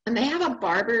 and they have a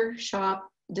barber shop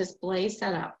display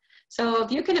set up. So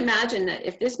if you can imagine that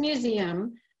if this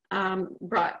museum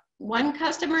brought one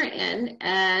customer in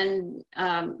and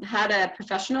had a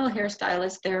professional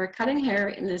hairstylist there cutting hair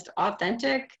in this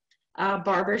authentic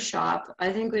barber shop,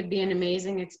 I think would be an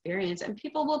amazing experience, and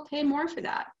people will pay more for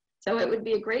that. So it would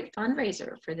be a great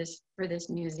fundraiser for this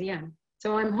museum.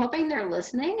 So I'm hoping they're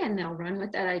listening and they'll run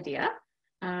with that idea.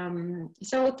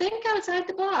 So think outside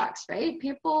the box, right?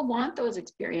 People want those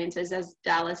experiences, as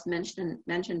Dallas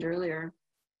mentioned earlier.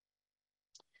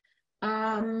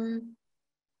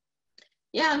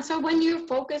 Yeah, and so when you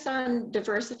focus on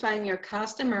diversifying your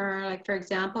customer, like for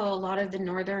example, a lot of the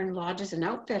northern lodges and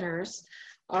outfitters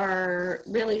are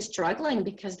really struggling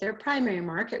because their primary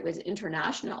market was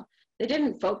international. They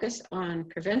didn't focus on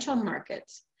provincial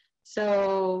markets.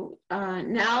 So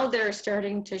now they're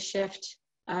starting to shift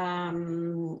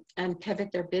and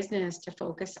pivot their business to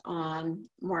focus on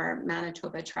more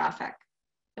Manitoba traffic.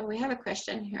 So we have a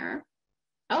question here.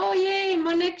 Oh, yay,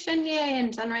 Monique Chenier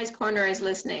in Sunrise Corner is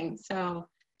listening. So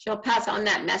she'll pass on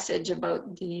that message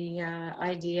about the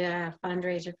idea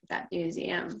fundraiser for that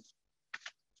museum.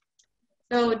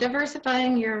 So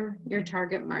diversifying your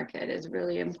target market is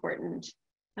really important.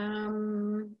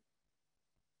 I'm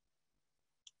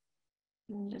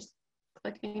just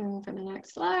clicking for the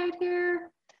next slide here.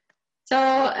 So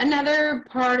another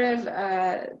part of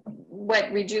what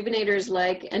rejuvenators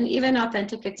like, and even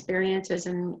authentic experiences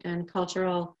and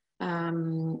cultural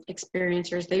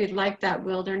experiencers, they would like that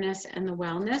wilderness and the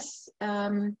wellness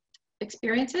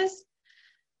experiences.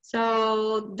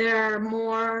 So there are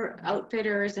more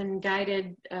outfitters and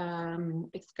guided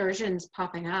excursions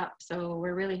popping up. So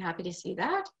we're really happy to see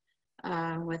that.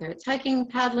 Whether it's hiking,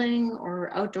 paddling,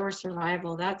 or outdoor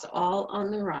survival, that's all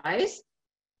on the rise.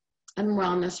 And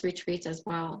wellness retreats as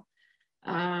well.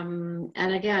 And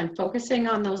again, focusing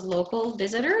on those local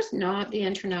visitors, not the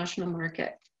international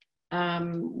market.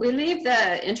 We leave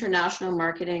the international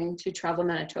marketing to Travel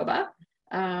Manitoba,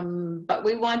 but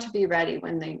we want to be ready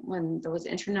when those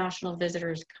international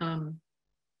visitors come.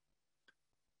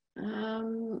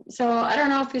 So I don't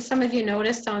know if some of you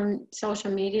noticed on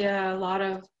social media, a lot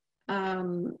of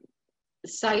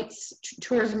sites,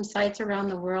 tourism sites around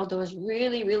the world, those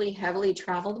really, really heavily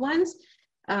traveled ones,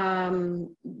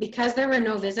 because there were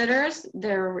no visitors,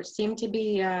 there seemed to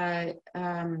be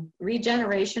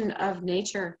regeneration of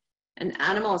nature and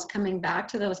animals coming back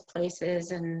to those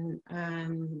places, and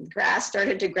grass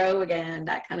started to grow again,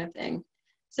 that kind of thing.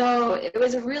 So it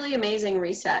was a really amazing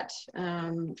reset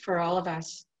for all of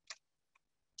us.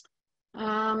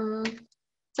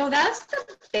 So that's the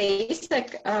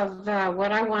basic of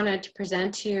what I wanted to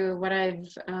present to you, what I've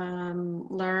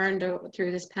learned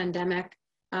through this pandemic.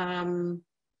 And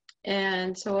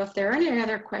so if there are any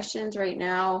other questions right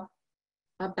now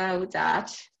about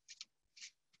that.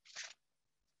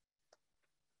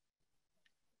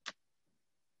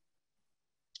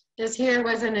 This here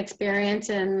was an experience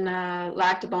in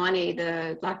Lac du Bonnet,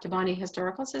 the Lac du Bonnet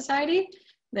Historical Society.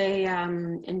 They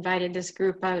invited this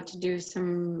group out to do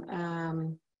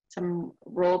some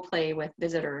role play with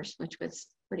visitors, which was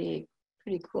pretty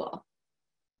cool.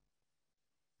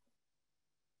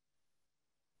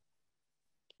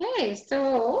 Okay,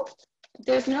 so if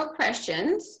there's no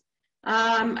questions,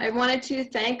 I wanted to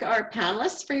thank our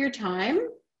panelists for your time.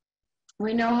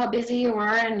 We know how busy you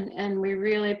are, and we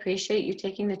really appreciate you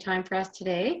taking the time for us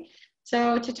today.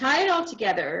 So to tie it all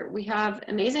together, we have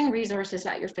amazing resources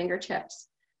at your fingertips.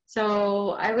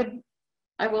 So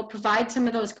I will provide some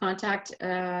of those contact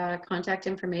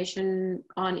information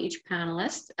on each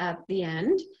panelist at the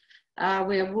end.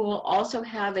 We will also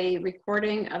have a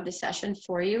recording of the session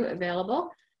for you available.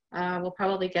 We'll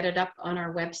probably get it up on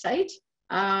our website.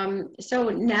 So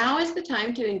now is the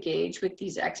time to engage with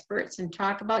these experts and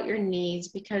talk about your needs,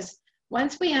 because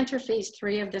once we enter phase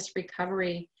 3 of this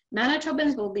recovery,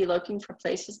 Manitobans will be looking for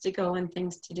places to go and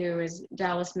things to do, as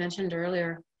Dallas mentioned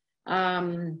earlier.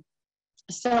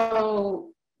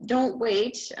 So don't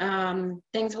wait.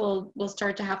 Things will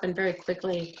start to happen very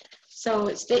quickly.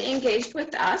 So stay engaged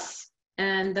with us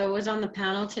and those on the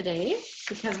panel today,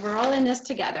 because we're all in this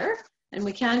together, and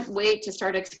we can't wait to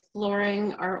start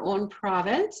exploring our own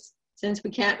province, since we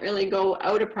can't really go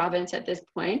out of province at this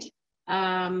point.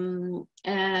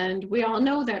 And we all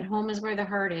know that home is where the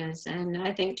heart is. And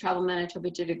I think Travel Manitoba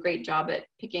did a great job at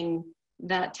picking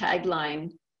that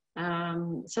tagline.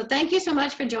 So thank you so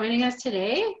much for joining us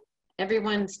today.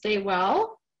 Everyone stay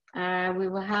well. We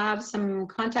will have some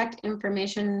contact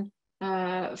information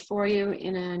for you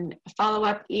in a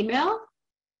follow-up email.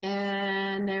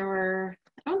 And I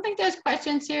don't think there's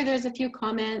questions here. There's a few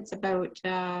comments about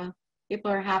people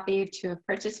are happy to have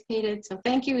participated. So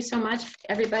thank you so much,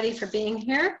 everybody, for being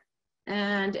here.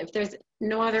 And if there's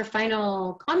no other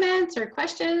final comments or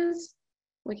questions,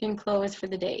 we can close for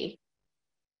the day.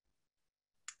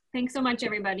 Thanks so much,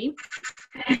 everybody.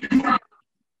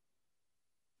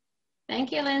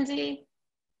 Thank you, Lindsay.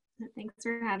 Thanks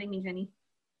for having me, Jenny.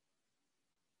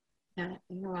 Yeah,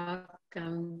 you're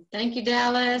welcome. Thank you,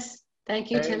 Dallas.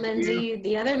 Thank you to Lindsay,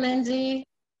 the other Lindsay,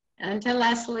 and to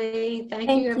Leslie. Thank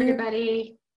you,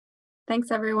 everybody.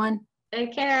 Thanks, everyone.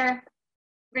 Take care.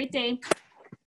 Great day.